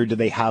farther do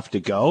they have to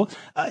go?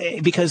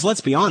 Because let's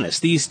be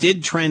honest, these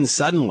did trend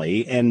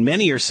suddenly, and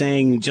many are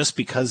saying just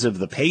because of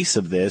the pace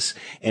of this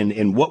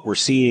and what we're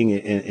seeing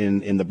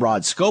in the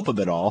broad scope of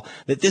it all,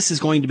 that this is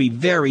going to be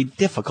very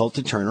difficult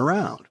to turn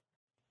around.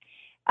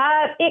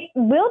 It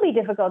will be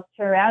difficult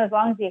to turn around as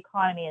long as the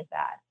economy is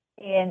bad.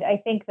 And I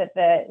think that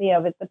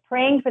the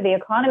praying for the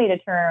economy to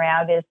turn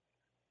around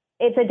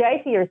it's a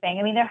dicier thing.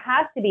 I mean, there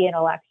has to be an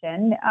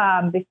election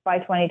by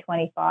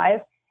 2025.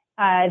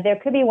 There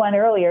could be one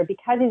earlier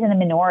because he's in the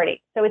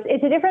minority. So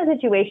it's a different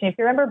situation. If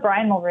you remember,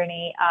 Brian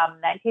Mulroney,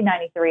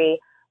 1993,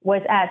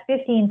 was at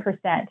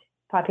 15%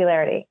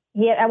 popularity.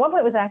 He at one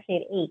point was actually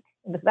at 8. It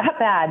was that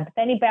bad. But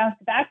then he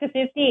bounced back to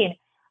 15,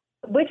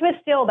 which was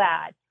still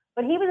bad.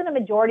 But he was in a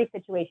majority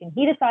situation.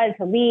 He decided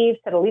to leave,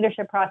 set a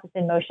leadership process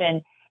in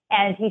motion.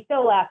 And he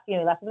still left,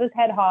 left with his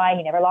head high.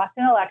 He never lost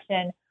an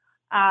election.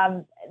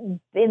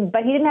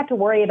 But he didn't have to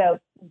worry about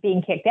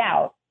being kicked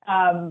out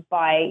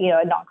by,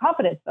 a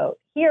non-confidence vote.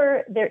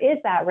 Here, there is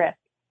that risk.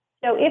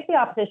 So if the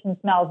opposition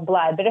smells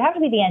blood, but it has to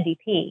be the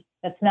NDP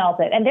that smells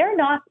it. And they're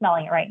not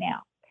smelling it right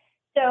now.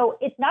 So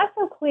it's not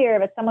so clear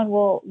that someone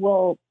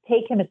will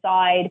take him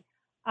aside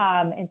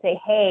and say,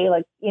 hey,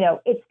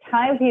 it's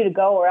time for you to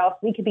go or else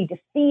we could be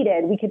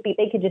defeated.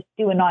 They could just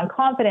do a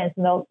non-confidence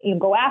and they'll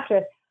go after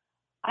us.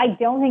 I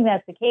don't think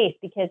that's the case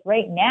because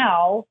right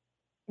now,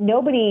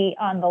 nobody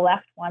on the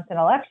left wants an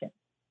election.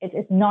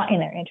 It's not in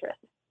their interest.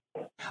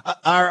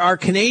 Are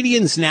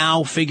Canadians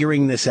now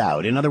figuring this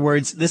out? In other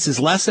words, this is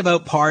less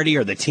about party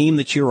or the team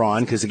that you're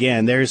on, because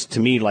again, there's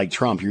to me like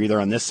Trump, you're either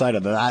on this side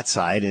or that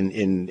side,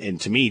 and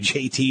to me,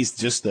 JT's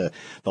just the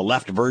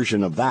left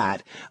version of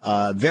that.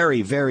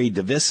 Very, very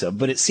divisive.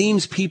 But it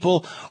seems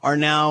people are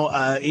now,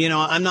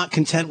 I'm not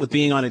content with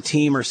being on a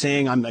team or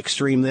saying I'm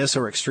extreme this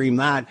or extreme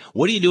that.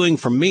 What are you doing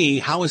for me?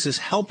 How is this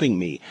helping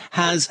me?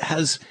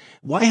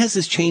 Why has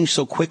this changed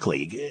so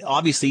quickly?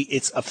 Obviously,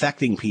 it's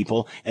affecting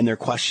people and they're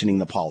questioning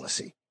the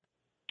policy.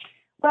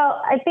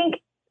 Well, I think,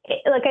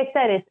 like I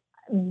said,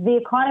 the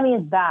economy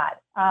is bad.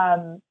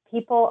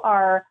 People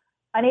are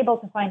unable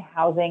to find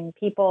housing.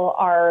 People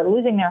are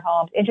losing their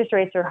homes. Interest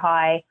rates are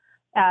high.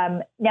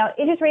 Now,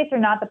 interest rates are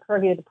not the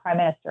purview of the prime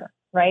minister,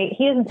 right?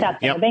 He doesn't set them.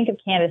 Yep. The Bank of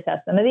Canada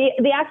sets them.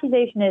 The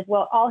accusation is,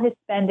 well, all his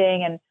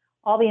spending and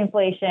all the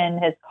inflation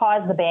has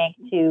caused the bank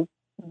to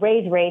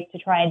raise rates to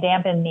try and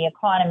dampen the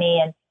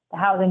economy and the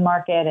housing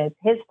market. Is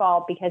his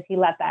fault because he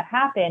let that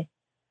happen.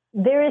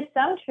 There is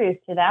some truth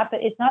to that,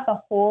 but it's not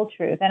the whole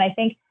truth. And I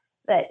think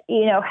that,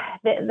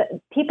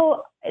 the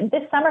people,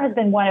 this summer has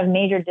been one of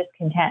major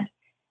discontent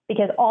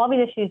because all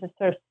these issues have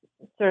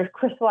sort of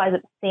crystallized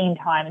at the same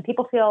time. And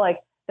people feel like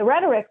the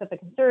rhetoric that the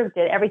Conservatives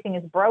did, everything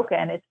is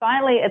broken, it's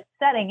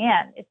setting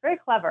in. It's very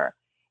clever.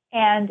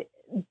 And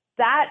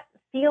that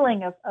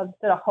feeling of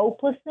sort of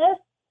hopelessness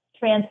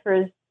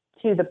transfers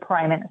to the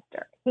prime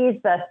minister. He's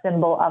the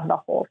symbol of the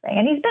whole thing.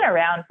 And he's been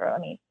around for,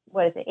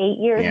 8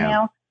 years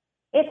now?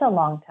 It's a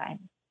long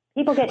time.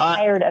 People get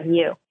tired of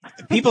you.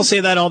 People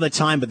say that all the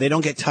time, but they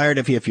don't get tired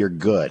of you if you're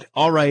good.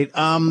 All right.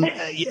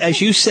 As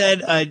you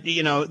said,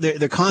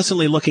 they're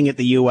constantly looking at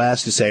the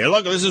U.S. to say,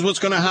 look, this is what's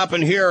going to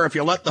happen here if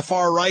you let the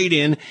far right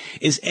in.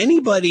 Is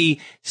anybody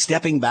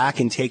stepping back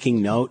and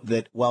taking note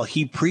that while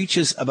he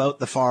preaches about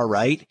the far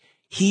right,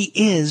 he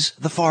is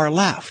the far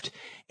left?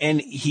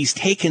 And he's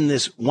taken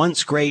this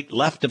once great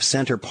left of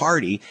center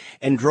party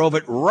and drove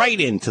it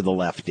right into the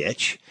left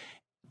ditch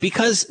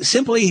because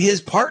simply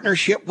his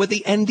partnership with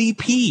the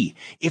NDP.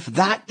 If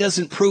that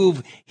doesn't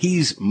prove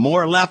he's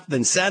more left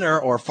than center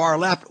or far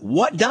left,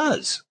 what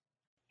does?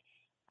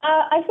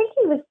 I think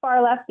he was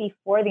far left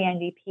before the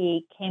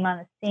NDP came on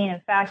the scene.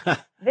 In fact,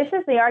 this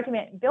is the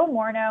argument. Bill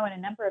Morneau and a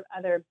number of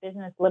other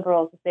business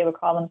liberals, as they would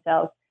call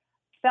themselves,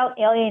 felt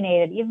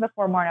alienated even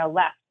before Morneau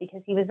left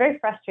because he was very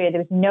frustrated.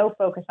 There was no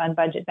focus on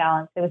budget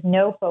balance. There was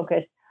no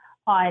focus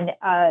on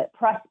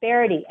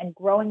prosperity and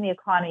growing the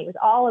economy. It was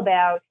all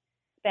about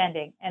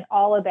spending and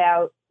all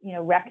about,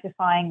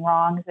 rectifying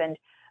wrongs and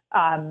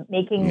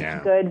making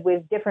good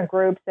with different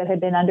groups that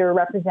had been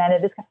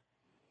underrepresented.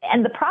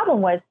 And the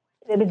problem was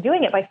they was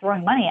doing it by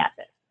throwing money at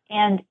this.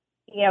 And,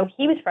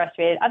 he was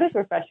frustrated. Others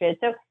were frustrated.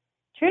 So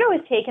Trudeau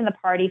has taken the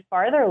party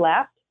farther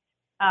left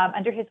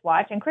under his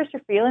watch. And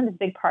Chrystia Freeland is a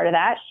big part of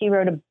that. She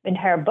wrote an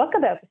entire book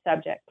about the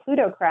subject,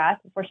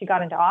 Plutocrats, before she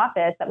got into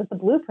office. That was the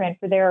blueprint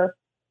for their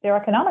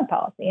economic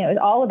policy. And it was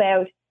all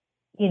about,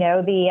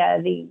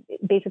 the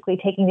basically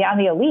taking down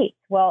the elite.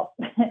 Well,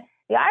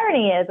 the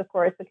irony is, of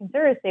course, the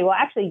Conservatives say, well,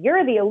 actually,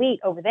 you're the elite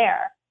over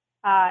there.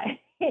 I'm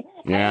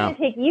going to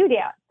take you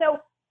down. So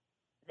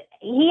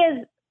he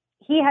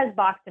has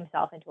boxed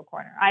himself into a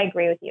corner. I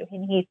agree with you.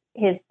 And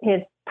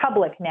his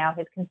public now,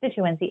 his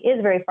constituency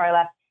is very far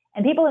left.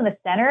 And people in the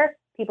center,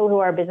 people who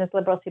are business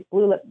liberals,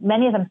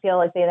 many of them feel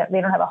like they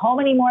don't have a home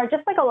anymore,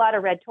 just like a lot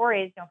of red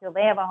Tories don't feel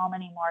they have a home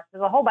anymore.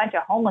 There's a whole bunch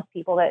of homeless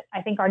people that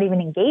I think aren't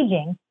even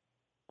engaging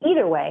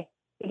either way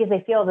because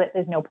they feel that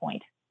there's no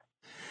point.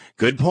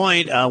 Good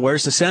point.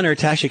 Where's the center?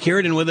 Tasha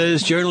Kiridan with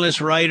us,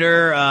 journalist,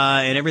 writer,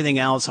 and everything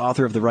else,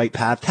 author of The Right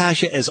Path.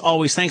 Tasha, as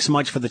always, thanks so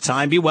much for the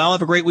time. Be well.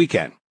 Have a great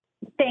weekend.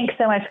 Thanks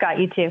so much, Scott.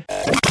 You too.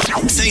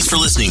 Thanks for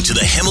listening to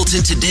the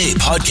Hamilton Today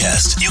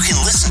podcast. You can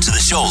listen to the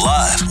show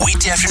live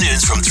weekday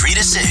afternoons from 3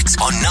 to 6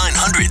 on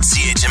 900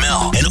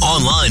 CHML and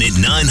online at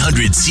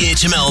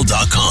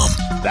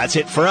 900CHML.com. That's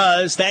it for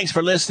us. Thanks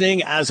for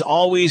listening. As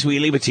always, we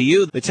leave it to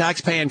you, the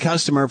tax-paying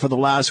customer, for the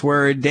last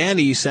word.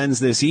 Danny sends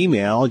this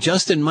email.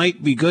 Justin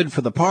might be good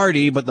for the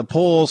party, but the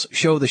polls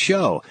show the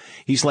show.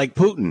 He's like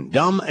Putin,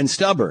 dumb and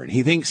stubborn.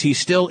 He thinks he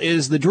still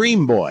is the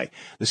dream boy.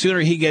 The sooner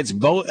he gets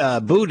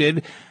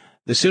booted,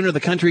 the sooner the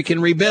country can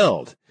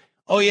rebuild.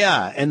 Oh,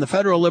 yeah, and the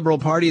federal Liberal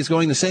Party is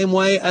going the same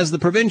way as the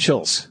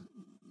provincials.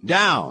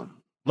 Down.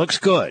 Looks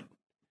good.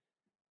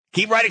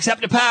 Keep right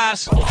except to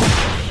pass.